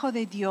como hijo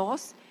de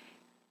Dios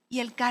y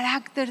el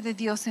carácter de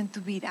Dios en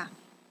tu vida.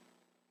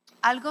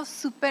 Algo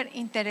súper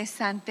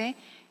interesante,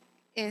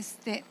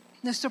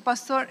 nuestro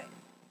pastor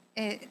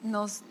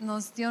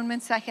nos dio un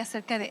mensaje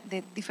acerca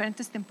de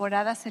diferentes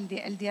temporadas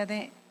el día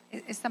de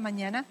esta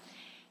mañana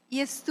y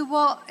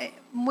estuvo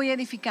muy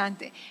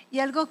edificante. Y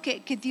algo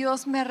que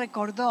Dios me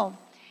recordó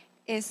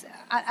es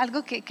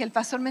algo que el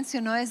pastor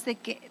mencionó, es de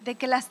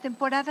que las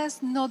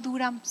temporadas no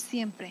duran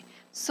siempre,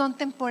 son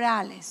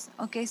temporales,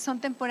 ¿ok? Son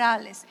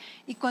temporales.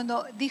 Y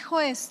cuando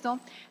dijo esto,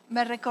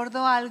 me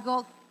recordó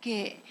algo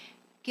que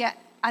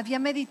había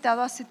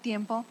meditado hace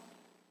tiempo,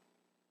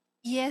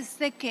 y es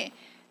de que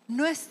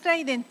nuestra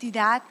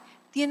identidad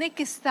tiene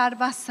que estar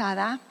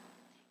basada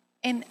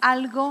en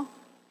algo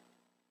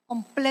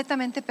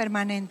completamente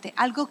permanente,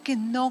 algo que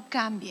no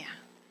cambia.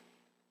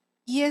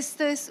 Y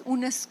este es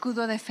un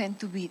escudo de fe en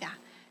tu vida.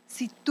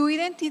 Si tu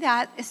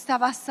identidad está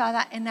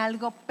basada en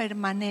algo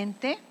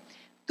permanente,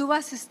 tú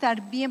vas a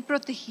estar bien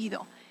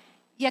protegido.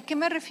 ¿Y a qué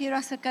me refiero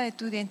acerca de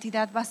tu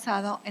identidad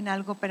basada en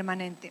algo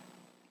permanente?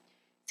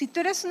 Si tú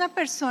eres una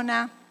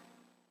persona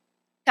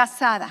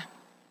casada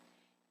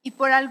y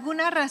por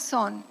alguna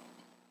razón,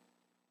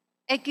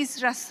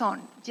 X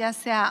razón, ya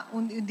sea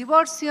un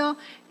divorcio,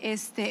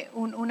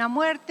 una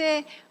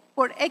muerte,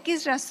 por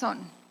X razón,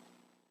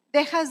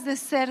 dejas de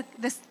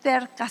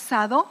estar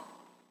casado,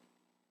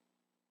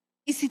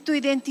 y si tu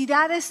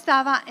identidad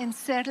estaba en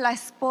ser la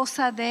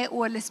esposa de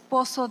o el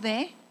esposo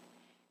de,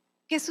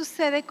 ¿qué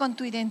sucede con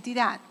tu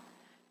identidad?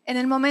 En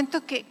el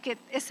momento que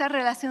esa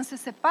relación se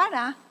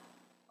separa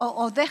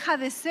o deja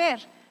de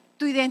ser,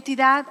 tu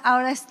identidad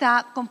ahora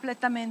está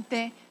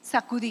completamente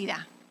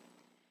sacudida.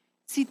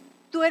 Si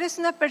tú eres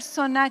una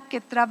persona que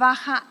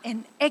trabaja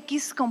en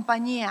X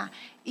compañía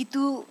y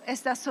tú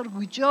estás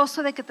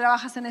orgulloso de que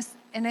trabajas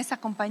en esa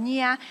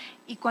compañía,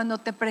 y cuando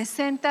te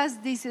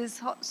presentas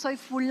dices, soy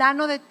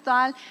fulano de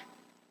tal,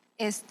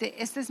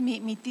 este es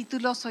mi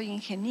título, soy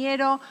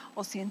ingeniero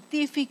o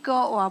científico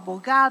o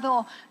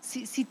abogado.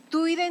 Si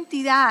tu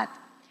identidad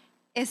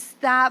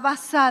está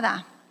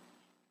basada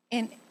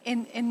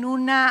en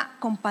una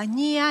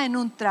compañía, en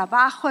un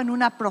trabajo, en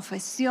una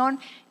profesión,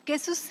 ¿qué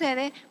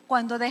sucede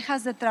cuando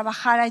dejas de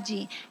trabajar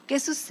allí? ¿Qué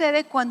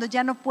sucede cuando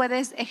ya no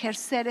puedes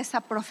ejercer esa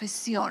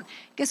profesión?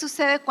 ¿Qué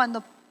sucede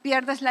cuando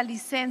pierdes la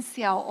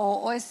licencia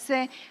o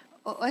ese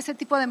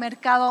tipo de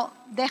mercado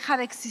deja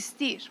de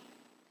existir?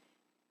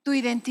 tu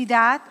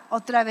identidad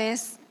otra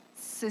vez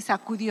se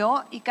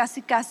sacudió y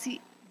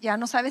casi ya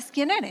no sabes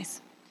quién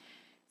eres.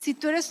 Si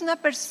tú eres una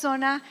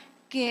persona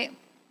que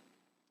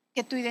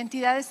tu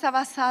identidad está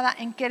basada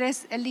en que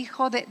eres el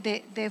hijo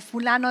de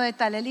fulano de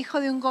tal, el hijo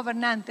de un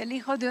gobernante, el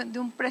hijo de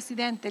un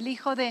presidente, el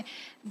hijo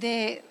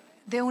de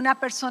una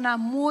persona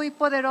muy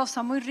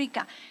poderosa, muy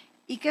rica.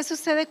 ¿Y qué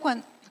sucede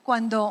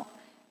cuando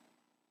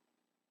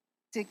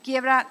se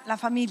quiebra la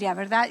familia,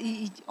 verdad?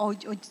 O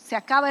se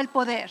acaba el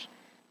poder.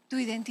 Tu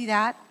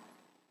identidad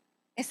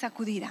es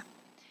sacudida.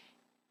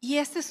 Y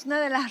esta es una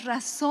de las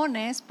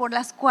razones por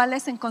las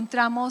cuales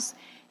encontramos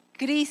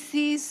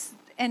crisis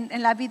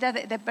en la vida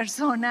de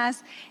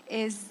personas,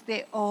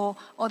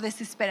 o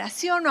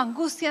desesperación, o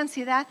angustia,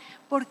 ansiedad.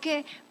 ¿Por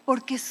qué?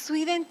 Porque su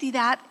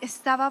identidad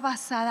estaba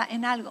basada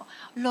en algo.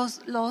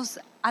 Los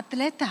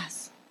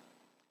atletas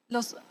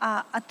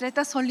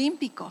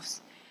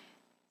olímpicos,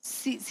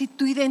 si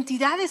tu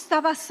identidad está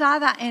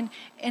basada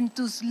en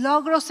tus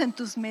logros, en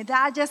tus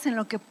medallas, en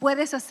lo que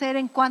puedes hacer,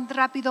 en cuán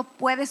rápido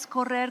puedes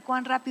correr,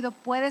 cuán rápido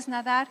puedes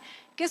nadar,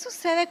 ¿qué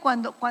sucede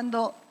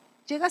cuando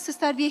llegas a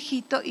estar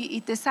viejito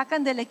y te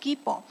sacan del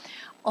equipo?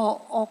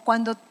 O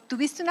cuando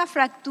tuviste una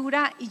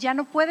fractura y ya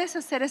no puedes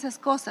hacer esas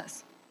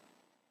cosas.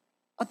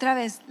 Otra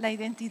vez, la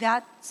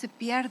identidad se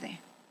pierde.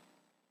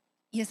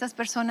 Y esas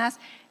personas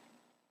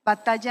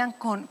batallan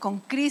con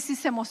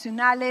crisis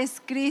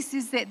emocionales,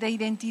 crisis de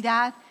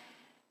identidad.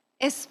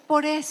 Es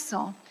por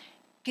eso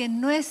que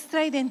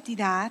nuestra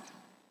identidad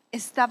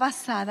está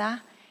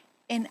basada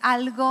en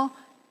algo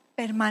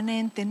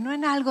permanente, no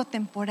en algo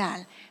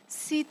temporal.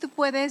 Sí, tú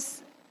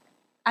puedes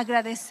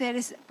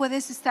agradecer,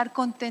 puedes estar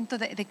contento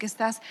de que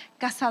estás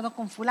casado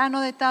con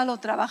fulano de tal, o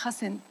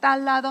trabajas en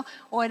tal lado,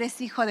 o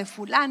eres hijo de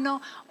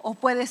fulano, o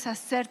puedes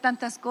hacer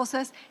tantas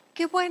cosas.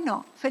 ¡Qué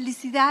bueno!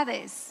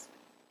 ¡Felicidades!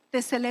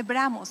 Te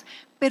celebramos,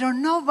 pero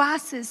no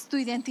bases tu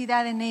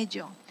identidad en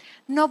ello.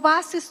 No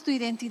bases tu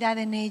identidad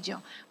en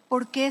ello,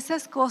 porque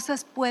esas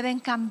cosas pueden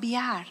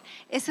cambiar,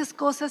 esas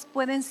cosas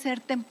pueden ser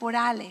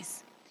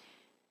temporales.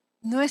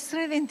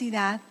 Nuestra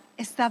identidad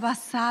está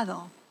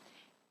basado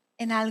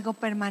en algo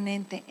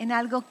permanente, en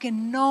algo que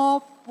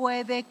no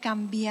puede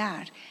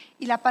cambiar.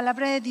 Y la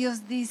palabra de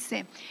Dios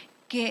dice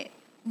que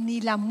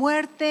ni la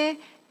muerte,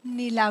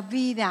 ni la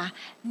vida,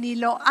 ni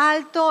lo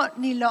alto,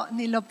 ni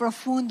lo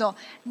profundo,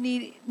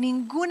 ni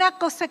ninguna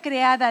cosa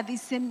creada,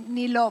 dice,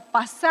 ni lo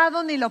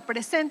pasado, ni lo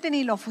presente,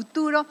 ni lo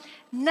futuro,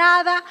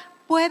 nada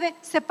puede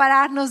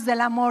separarnos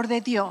del amor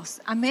de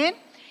Dios. Amén.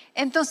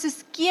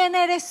 Entonces, ¿quién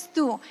eres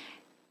tú?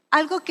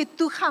 Algo que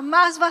tú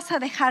jamás vas a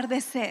dejar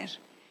de ser.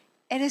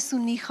 Eres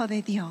un hijo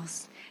de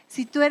Dios.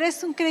 Si tú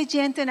eres un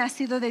creyente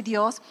nacido de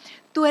Dios,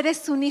 tú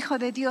eres un hijo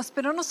de Dios,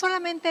 pero no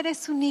solamente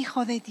eres un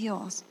hijo de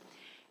Dios.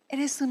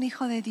 Eres un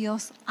hijo de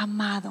Dios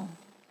amado.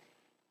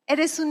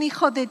 Eres un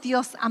hijo de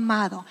Dios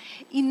amado.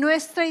 Y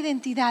nuestra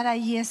identidad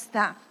ahí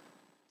está.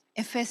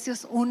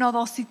 Efesios 1,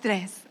 2 y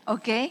 3.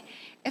 ¿Ok?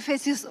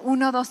 Efesios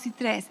 1, 2 y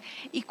 3.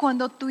 Y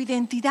cuando tu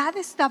identidad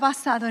está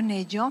basada en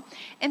ello,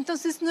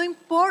 entonces no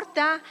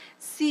importa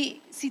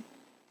si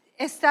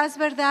estás,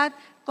 ¿verdad?,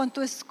 con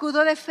tu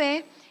escudo de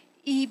fe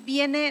y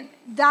vienen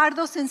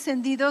dardos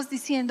encendidos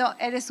diciendo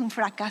eres un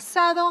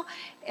fracasado,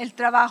 el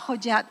trabajo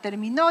ya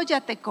terminó,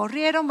 ya te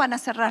corrieron, van a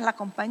cerrar la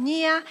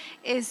compañía,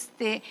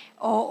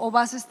 o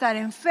vas a estar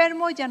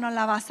enfermo, ya no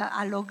la vas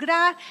a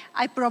lograr,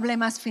 hay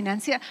problemas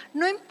financieros.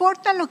 No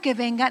importa lo que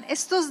vengan,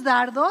 estos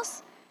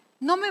dardos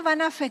no me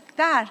van a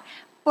afectar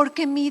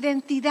porque mi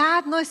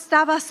identidad no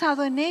está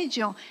basado en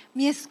ello.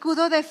 Mi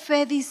escudo de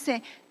fe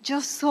dice,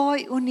 yo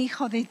soy un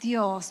hijo de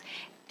Dios.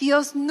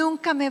 Dios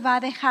nunca me va a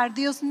dejar,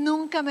 Dios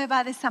nunca me va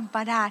a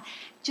desamparar.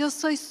 Yo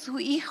soy su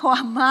hijo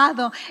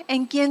amado,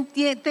 en quien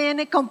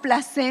tiene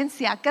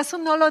complacencia. ¿Acaso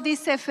no lo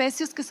dice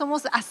Efesios que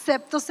somos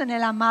aceptos en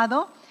el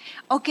amado?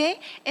 ¿Ok?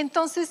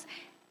 Entonces,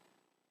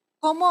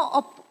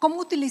 ¿cómo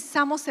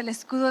utilizamos el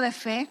escudo de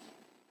fe?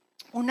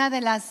 Una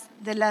de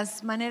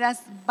las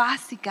maneras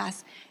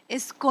básicas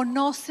es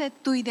conoce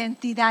tu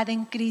identidad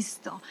en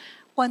Cristo.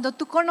 Cuando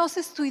tú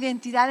conoces tu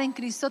identidad en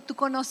Cristo, tú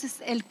conoces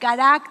el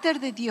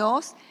carácter de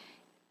Dios.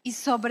 Y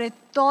sobre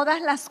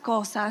todas las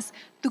cosas,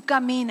 tú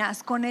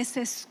caminas con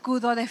ese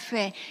escudo de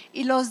fe.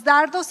 Y los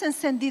dardos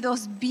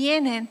encendidos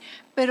vienen,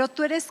 pero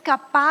tú eres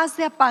capaz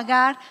de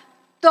apagar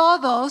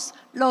todos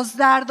los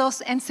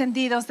dardos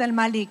encendidos del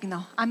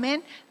maligno.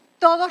 Amén.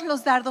 Todos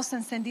los dardos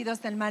encendidos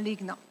del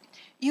maligno.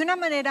 Y una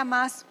manera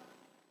más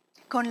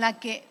con la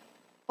que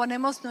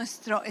ponemos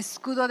nuestro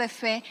escudo de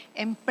fe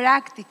en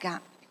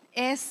práctica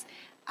es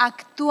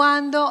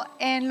actuando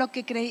en lo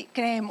que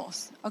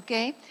creemos. ¿Ok?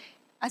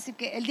 Así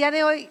que el día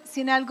de hoy,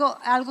 sin algo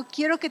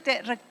quiero que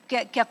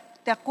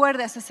te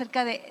acuerdes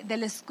acerca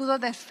del escudo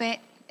de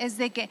fe, es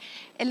de que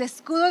el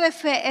escudo de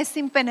fe es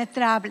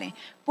impenetrable,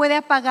 puede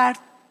apagar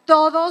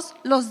todos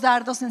los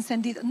dardos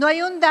encendidos. No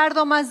hay un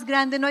dardo más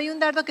grande, no hay un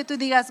dardo que tú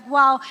digas,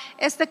 wow,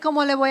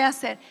 ¿cómo le voy a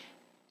hacer?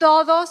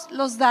 Todos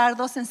los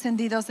dardos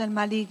encendidos del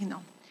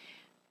maligno.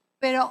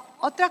 Pero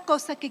otra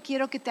cosa que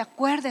quiero que te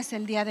acuerdes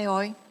el día de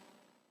hoy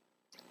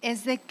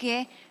es de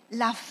que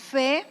la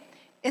fe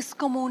es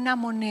como una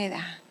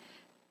moneda.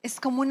 Es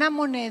como una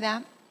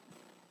moneda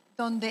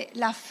donde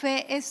la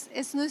fe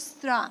es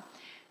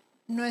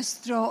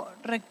nuestro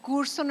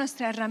recurso,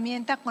 nuestra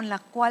herramienta con la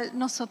cual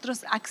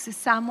nosotros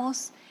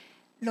accesamos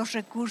los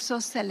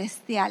recursos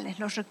celestiales,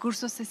 los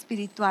recursos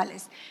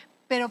espirituales.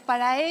 Pero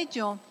para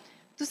ello,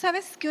 tú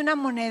sabes que una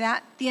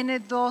moneda tiene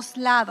dos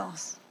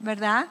lados,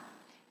 ¿verdad?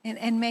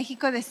 En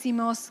México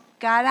decimos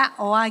cara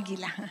o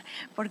águila,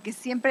 porque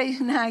siempre hay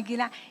una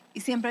águila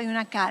y siempre hay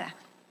una cara.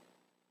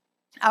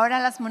 Ahora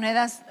las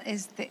monedas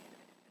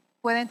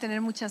pueden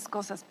tener muchas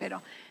cosas,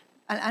 pero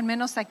al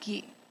menos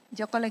aquí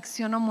yo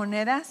colecciono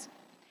monedas.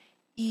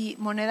 Y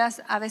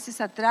monedas a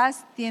veces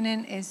atrás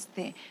tienen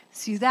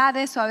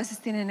ciudades, o a veces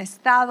tienen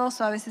estados,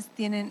 o a veces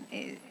tienen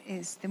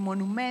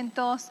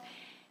monumentos.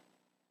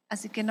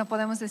 Así que no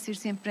podemos decir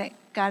siempre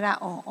cara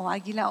o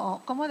águila,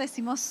 o ¿cómo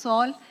decimos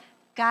sol?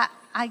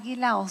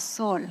 Águila o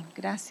sol.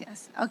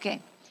 Gracias. Ok.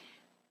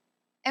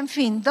 En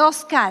fin,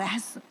 dos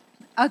caras.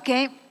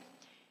 Ok.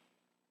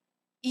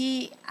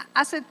 Y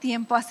hace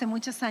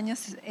muchos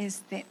años,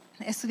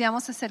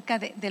 estudiamos acerca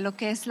de lo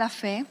que es la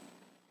fe.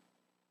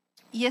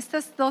 Y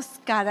estas dos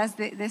caras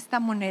de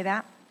esta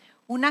moneda,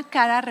 una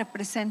cara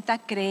representa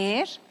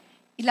creer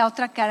y la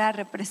otra cara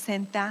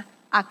representa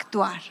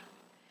actuar.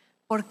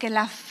 Porque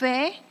la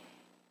fe,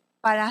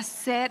 para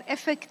ser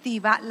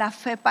efectiva, la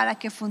fe para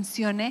que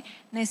funcione,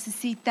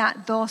 necesita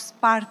dos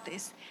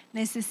partes.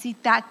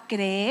 Necesita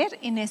creer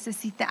y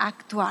necesita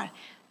actuar.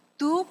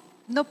 Tú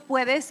no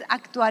puedes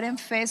actuar en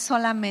fe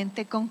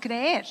solamente con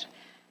creer.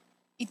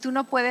 Y tú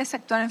no puedes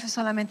actuar en fe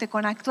solamente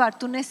con actuar.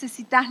 Tú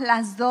necesitas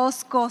las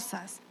dos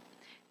cosas.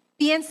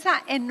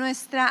 Piensa en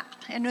nuestra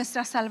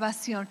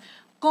salvación.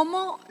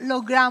 ¿Cómo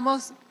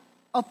logramos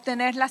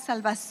obtener la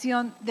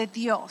salvación de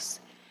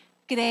Dios?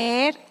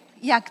 Creer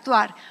y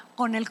actuar.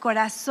 Con el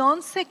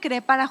corazón se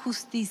cree para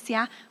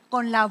justicia,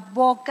 con la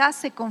boca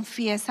se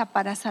confiesa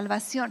para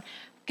salvación.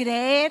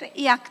 Creer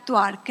y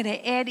actuar,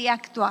 creer y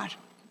actuar.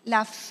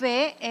 La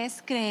fe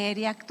es creer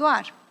y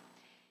actuar.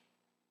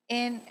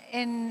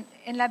 En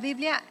la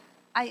Biblia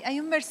hay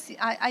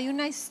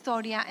una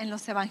historia en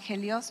los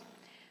evangelios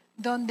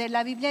donde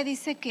la Biblia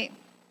dice que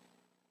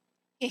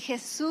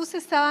Jesús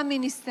estaba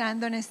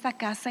ministrando en esta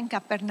casa en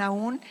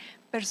Capernaum.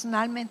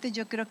 Personalmente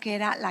yo creo que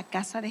era la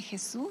casa de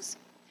Jesús,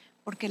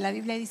 porque la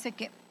Biblia dice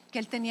que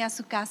él tenía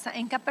su casa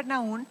en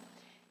Capernaum,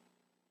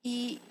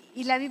 y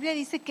la Biblia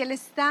dice que él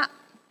está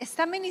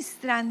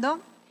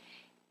ministrando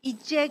y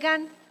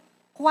llegan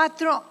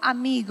 4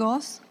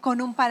 amigos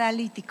con un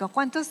paralítico.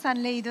 ¿Cuántos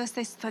han leído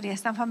esta historia?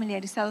 ¿Están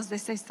familiarizados de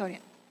esta historia?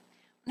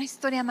 Una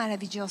historia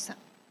maravillosa.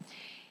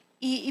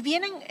 Y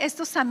vienen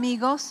estos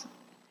amigos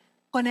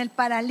con el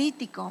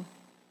paralítico.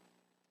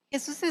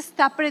 Jesús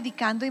está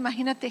predicando,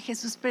 imagínate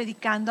Jesús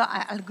predicando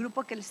al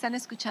grupo que le están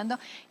escuchando,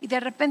 y de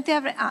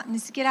repente ni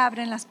siquiera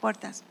abren las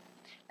puertas.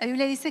 La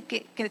Biblia dice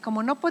que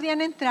como no podían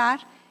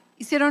entrar,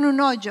 hicieron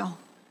un hoyo.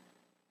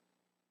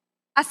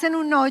 Hacen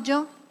un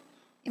hoyo.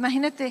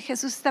 Imagínate,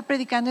 Jesús está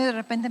predicando y de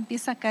repente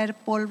empieza a caer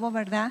polvo,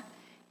 ¿verdad?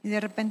 Y de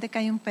repente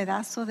cae un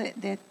pedazo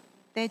de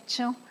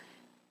techo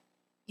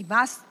y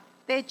más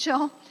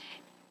techo.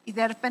 Y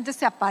de repente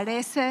se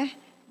aparece,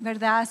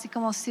 ¿verdad? Así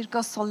como Cirque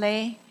du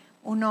Soleil,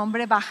 un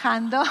hombre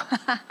bajando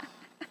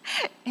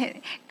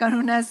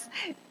con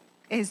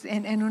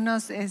en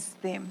unos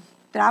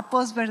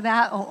trapos,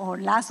 ¿verdad? O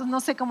lazos,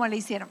 no sé cómo le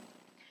hicieron.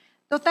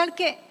 Total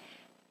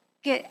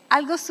que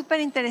algo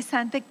súper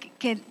interesante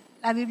que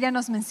la Biblia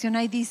nos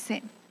menciona y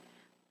dice,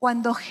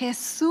 cuando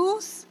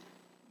Jesús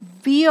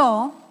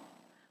vio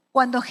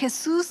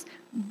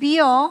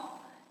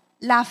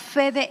la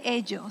fe de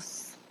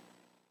ellos.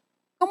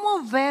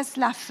 ¿Cómo ves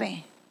la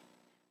fe?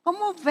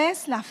 ¿Cómo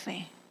ves la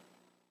fe?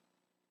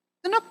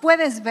 Tú no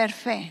puedes ver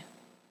fe.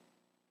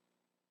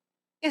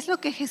 Es lo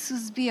que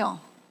Jesús vio,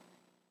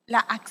 la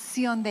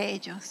acción de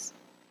ellos.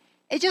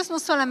 Ellos no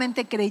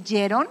solamente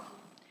creyeron,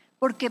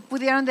 porque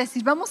pudieron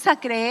decir, vamos a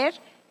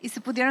creer, y se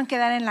pudieron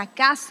quedar en la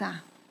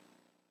casa.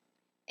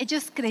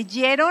 Ellos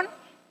creyeron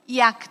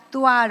y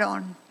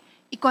actuaron.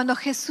 Y cuando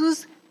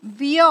Jesús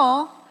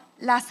vio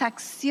las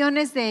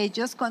acciones de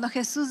ellos, cuando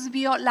Jesús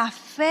vio la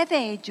fe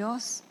de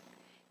ellos,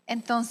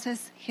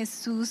 entonces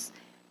Jesús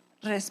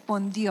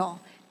respondió.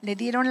 Le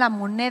dieron la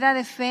moneda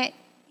de fe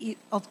y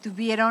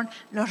obtuvieron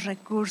los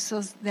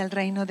recursos del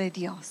reino de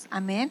Dios.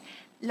 Amén.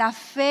 La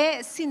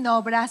fe sin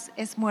obras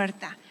es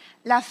muerta.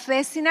 La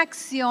fe sin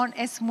acción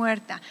es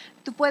muerta.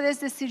 Tú puedes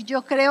decir,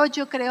 yo creo,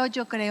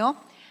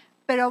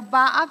 pero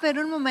va a haber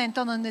un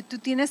momento donde tú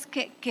tienes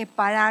que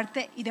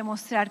pararte y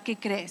demostrar que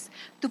crees.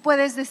 Tú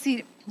puedes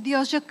decir,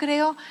 Dios, yo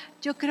creo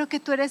que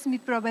tú eres mi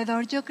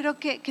proveedor, yo creo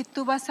que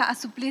tú vas a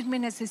suplir mis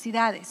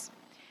necesidades.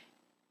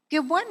 Qué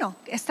bueno,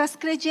 estás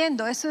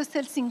creyendo, eso es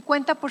el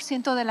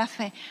 50% de la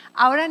fe.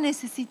 Ahora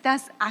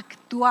necesitas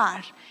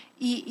actuar,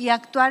 y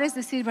actuar es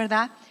decir,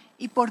 ¿verdad?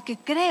 Y porque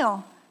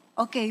creo,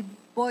 ok,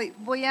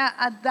 voy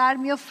a dar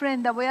mi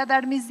ofrenda, voy a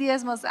dar mis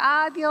diezmos.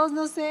 Dios,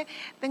 no sé,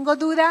 tengo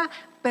duda,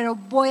 pero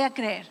voy a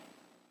creer.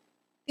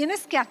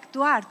 Tienes que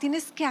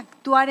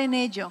actuar en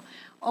ello.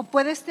 O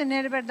puedes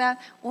tener, ¿verdad?,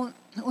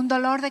 un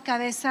dolor de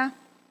cabeza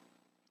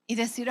y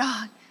decir,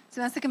 se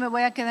me hace que me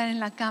voy a quedar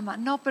en la cama.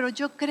 No, pero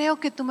yo creo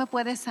que tú me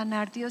puedes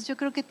sanar, Dios, yo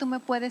creo que tú me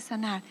puedes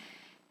sanar.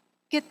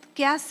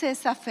 ¿Qué hace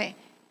esa fe?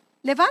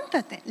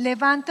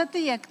 Levántate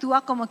y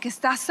actúa como que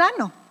estás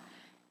sano.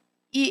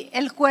 Y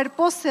el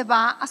cuerpo se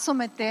va a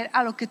someter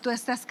a lo que tú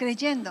estás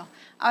creyendo.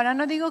 Ahora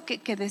no digo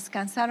que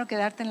descansar o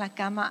quedarte en la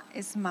cama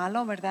es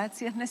malo, ¿verdad?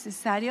 Si es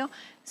necesario,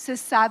 sé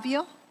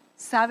sabio,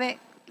 sabe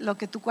lo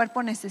que tu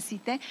cuerpo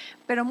necesite,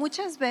 pero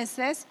muchas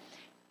veces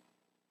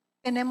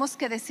tenemos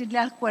que decirle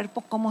al cuerpo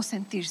cómo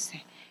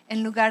sentirse,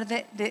 en lugar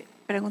de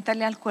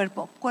preguntarle al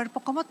cuerpo,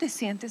 ¿cómo te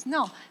sientes?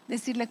 No,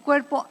 decirle,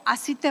 cuerpo,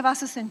 así te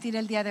vas a sentir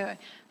el día de hoy.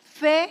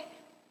 Fe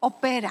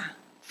opera,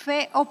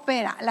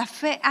 la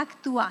fe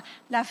actúa,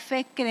 la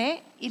fe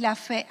cree y la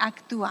fe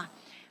actúa.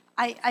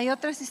 Hay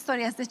otras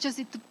historias, de hecho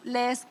si tú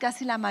lees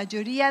casi la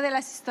mayoría de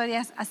las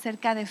historias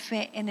acerca de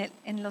fe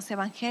en los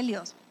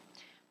evangelios,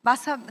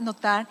 vas a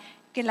notar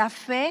que la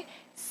fe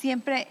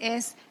siempre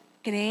es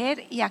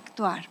creer y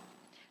actuar.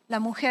 La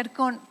mujer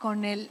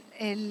con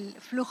el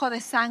flujo de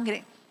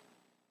sangre,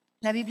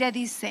 la Biblia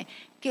dice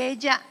que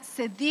ella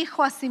se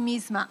dijo a sí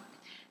misma,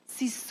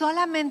 si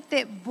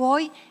solamente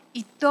voy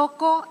y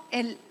toco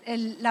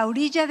la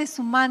orilla de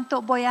su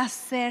manto, voy a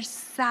ser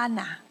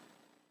sana.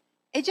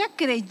 Ella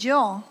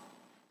creyó,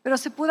 pero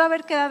se pudo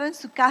haber quedado en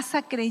su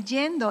casa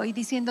creyendo y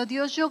diciendo,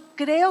 Dios, yo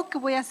creo que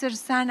voy a ser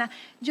sana,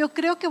 yo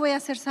creo que voy a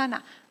ser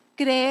sana.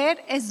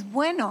 Creer es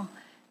bueno,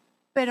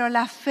 pero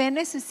la fe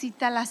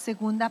necesita la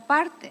segunda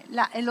parte,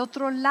 el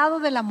otro lado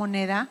de la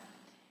moneda.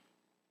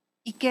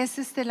 ¿Y qué es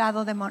este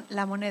lado de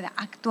la moneda?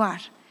 Actuar.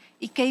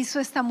 ¿Y qué hizo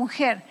esta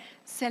mujer?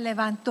 Se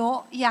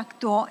levantó y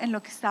actuó en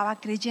lo que estaba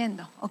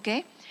creyendo, ¿ok?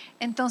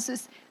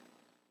 Entonces,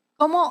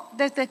 ¿cómo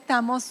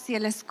detectamos si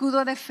el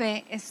escudo de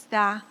fe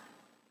está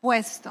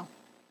puesto?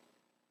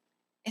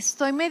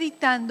 ¿Estoy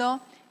meditando,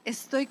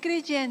 estoy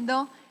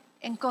creyendo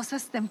en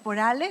cosas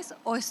temporales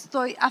o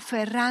estoy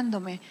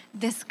aferrándome,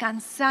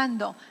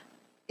 descansando,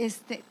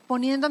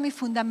 poniendo mi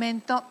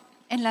fundamento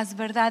en las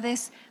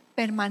verdades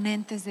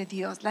permanentes de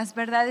Dios, las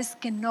verdades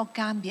que no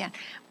cambian?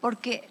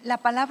 Porque la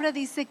palabra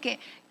dice que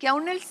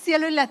aún el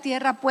cielo y la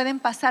tierra pueden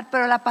pasar,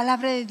 pero la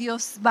palabra de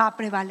Dios va a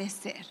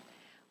prevalecer.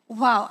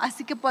 Wow,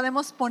 así que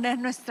podemos poner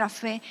nuestra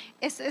fe.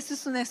 Eso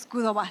es un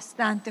escudo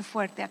bastante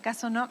fuerte,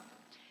 ¿acaso no?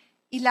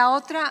 Y la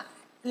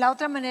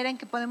otra manera en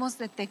que podemos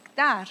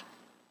detectar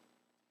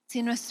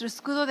si nuestro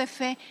escudo de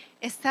fe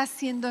está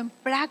siendo en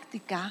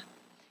práctica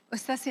o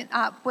está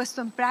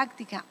puesto en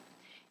práctica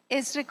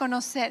es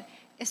reconocer,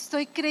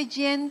 ¿estoy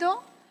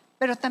creyendo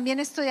pero también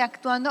estoy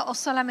actuando o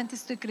solamente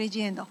estoy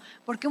creyendo?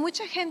 Porque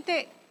mucha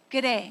gente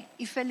cree,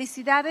 y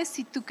felicidades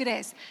si tú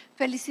crees,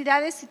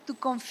 felicidades si tú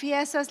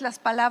confiesas las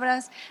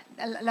palabras,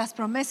 las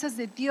promesas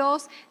de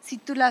Dios, si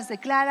tú las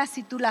declaras,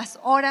 si tú las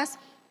oras,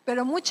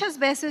 pero muchas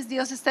veces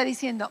Dios está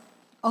diciendo,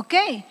 ok,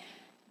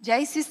 ya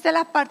hiciste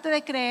la parte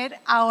de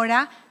creer,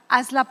 ahora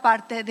haz la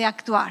parte de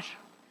actuar.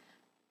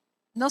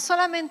 No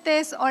solamente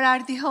es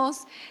orar,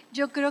 Dios,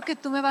 yo creo que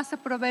tú me vas a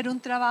proveer un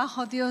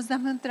trabajo, Dios,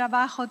 dame un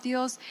trabajo,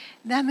 Dios,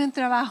 dame un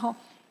trabajo.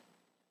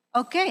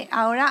 Ok,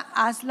 ahora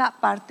haz la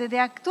parte de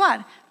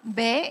actuar.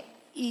 Ve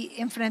y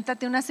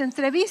enfréntate a unas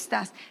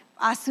entrevistas,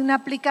 haz una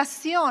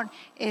aplicación,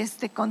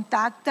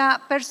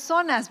 contacta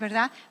personas,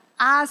 ¿verdad?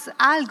 Haz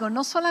algo,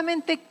 no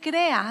solamente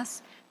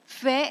creas,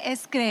 fe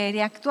es creer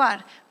y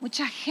actuar.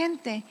 Mucha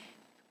gente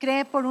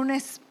cree por un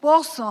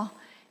esposo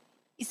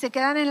y se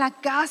quedan en la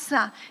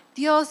casa.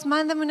 Dios,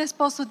 mándame un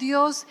esposo.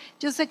 Dios,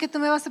 yo sé que tú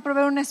me vas a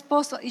proveer un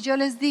esposo. Y yo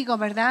les digo,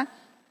 ¿verdad?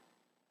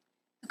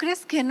 ¿Tú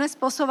crees que un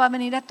esposo va a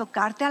venir a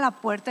tocarte a la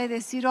puerta y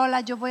decir, hola,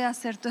 yo voy a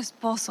ser tu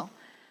esposo?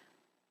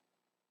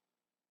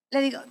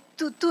 Le digo,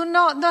 tú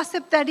no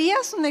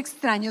aceptarías un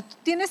extraño. Tú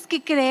tienes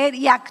que creer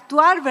y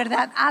actuar,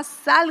 ¿verdad?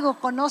 Haz algo,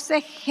 conoce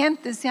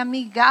gente, sea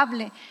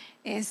amigable,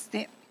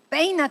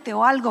 peínate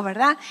o algo,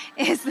 ¿verdad?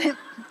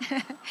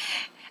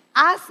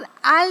 Haz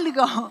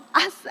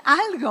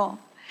algo.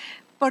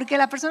 Porque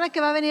la persona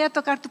que va a venir a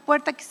tocar tu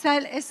puerta quizá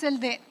es el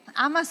de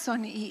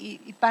Amazon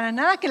y para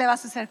nada que le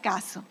vas a hacer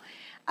caso.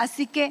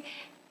 Así que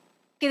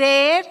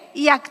creer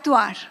y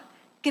actuar,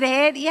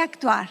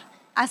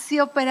 así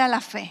opera la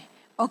fe,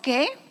 ¿ok?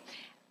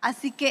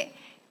 Así que,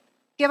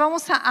 ¿qué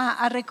vamos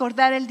a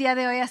recordar el día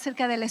de hoy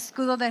acerca del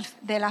escudo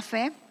de la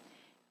fe?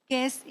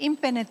 Que es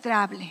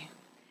impenetrable,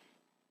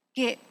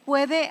 que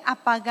puede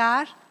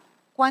apagar,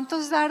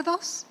 ¿cuántos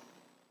dardos?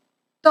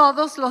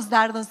 Todos los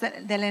dardos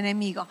del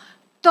enemigo.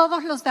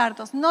 Todos los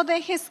dardos. No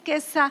dejes que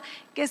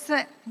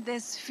ese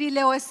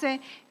desfile o ese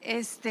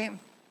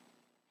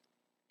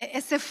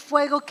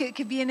fuego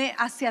que viene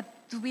hacia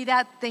tu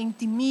vida te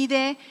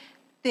intimide,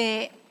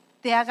 te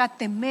haga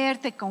temer,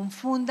 te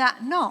confunda.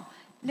 No,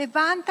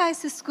 levanta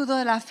ese escudo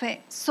de la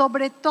fe.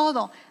 Sobre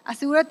todo,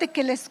 asegúrate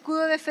que el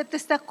escudo de fe te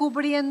está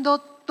cubriendo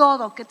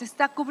todo, que te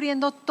está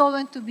cubriendo todo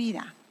en tu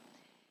vida.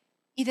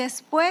 Y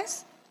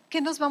después, ¿qué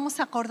nos vamos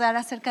a acordar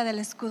acerca del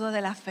escudo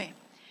de la fe?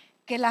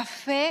 Que la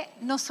fe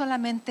no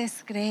solamente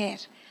es creer,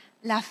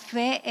 la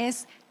fe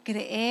es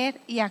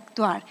creer y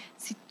actuar.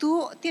 Si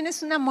tú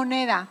tienes una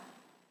moneda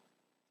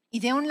y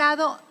de un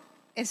lado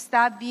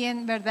está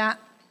bien, ¿verdad?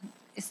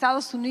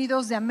 Estados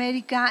Unidos de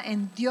América,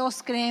 en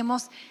Dios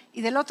creemos,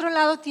 y del otro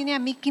lado tiene a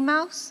Mickey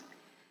Mouse,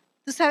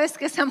 tú sabes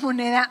que esa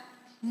moneda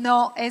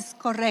no es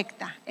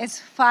correcta,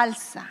 es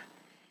falsa.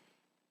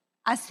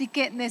 Así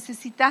que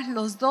necesitas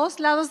los dos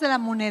lados de la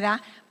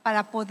moneda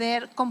para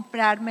poder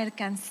comprar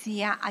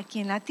mercancía aquí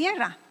en la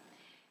tierra.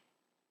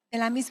 De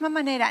la misma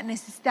manera,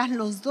 necesitas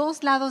los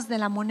dos lados de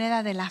la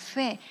moneda de la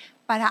fe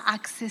para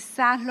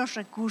accesar los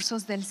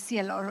recursos del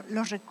cielo,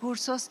 los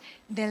recursos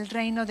del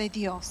reino de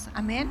Dios.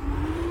 Amén.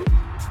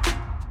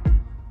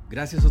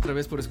 Gracias otra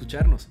vez por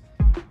escucharnos.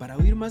 Para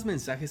oír más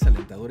mensajes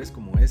alentadores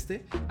como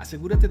este,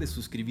 asegúrate de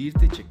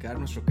suscribirte y checar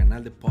nuestro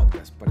canal de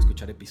podcast para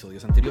escuchar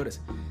episodios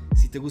anteriores.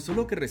 Si te gustó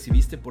lo que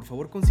recibiste, por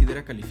favor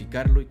considera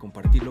calificarlo y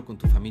compartirlo con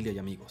tu familia y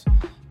amigos.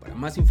 Para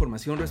más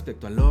información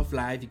respecto a Love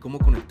Life y cómo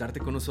conectarte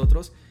con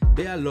nosotros,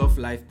 ve a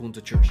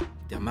lovelife.church.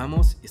 Te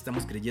amamos y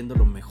estamos creyendo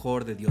lo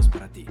mejor de Dios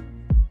para ti.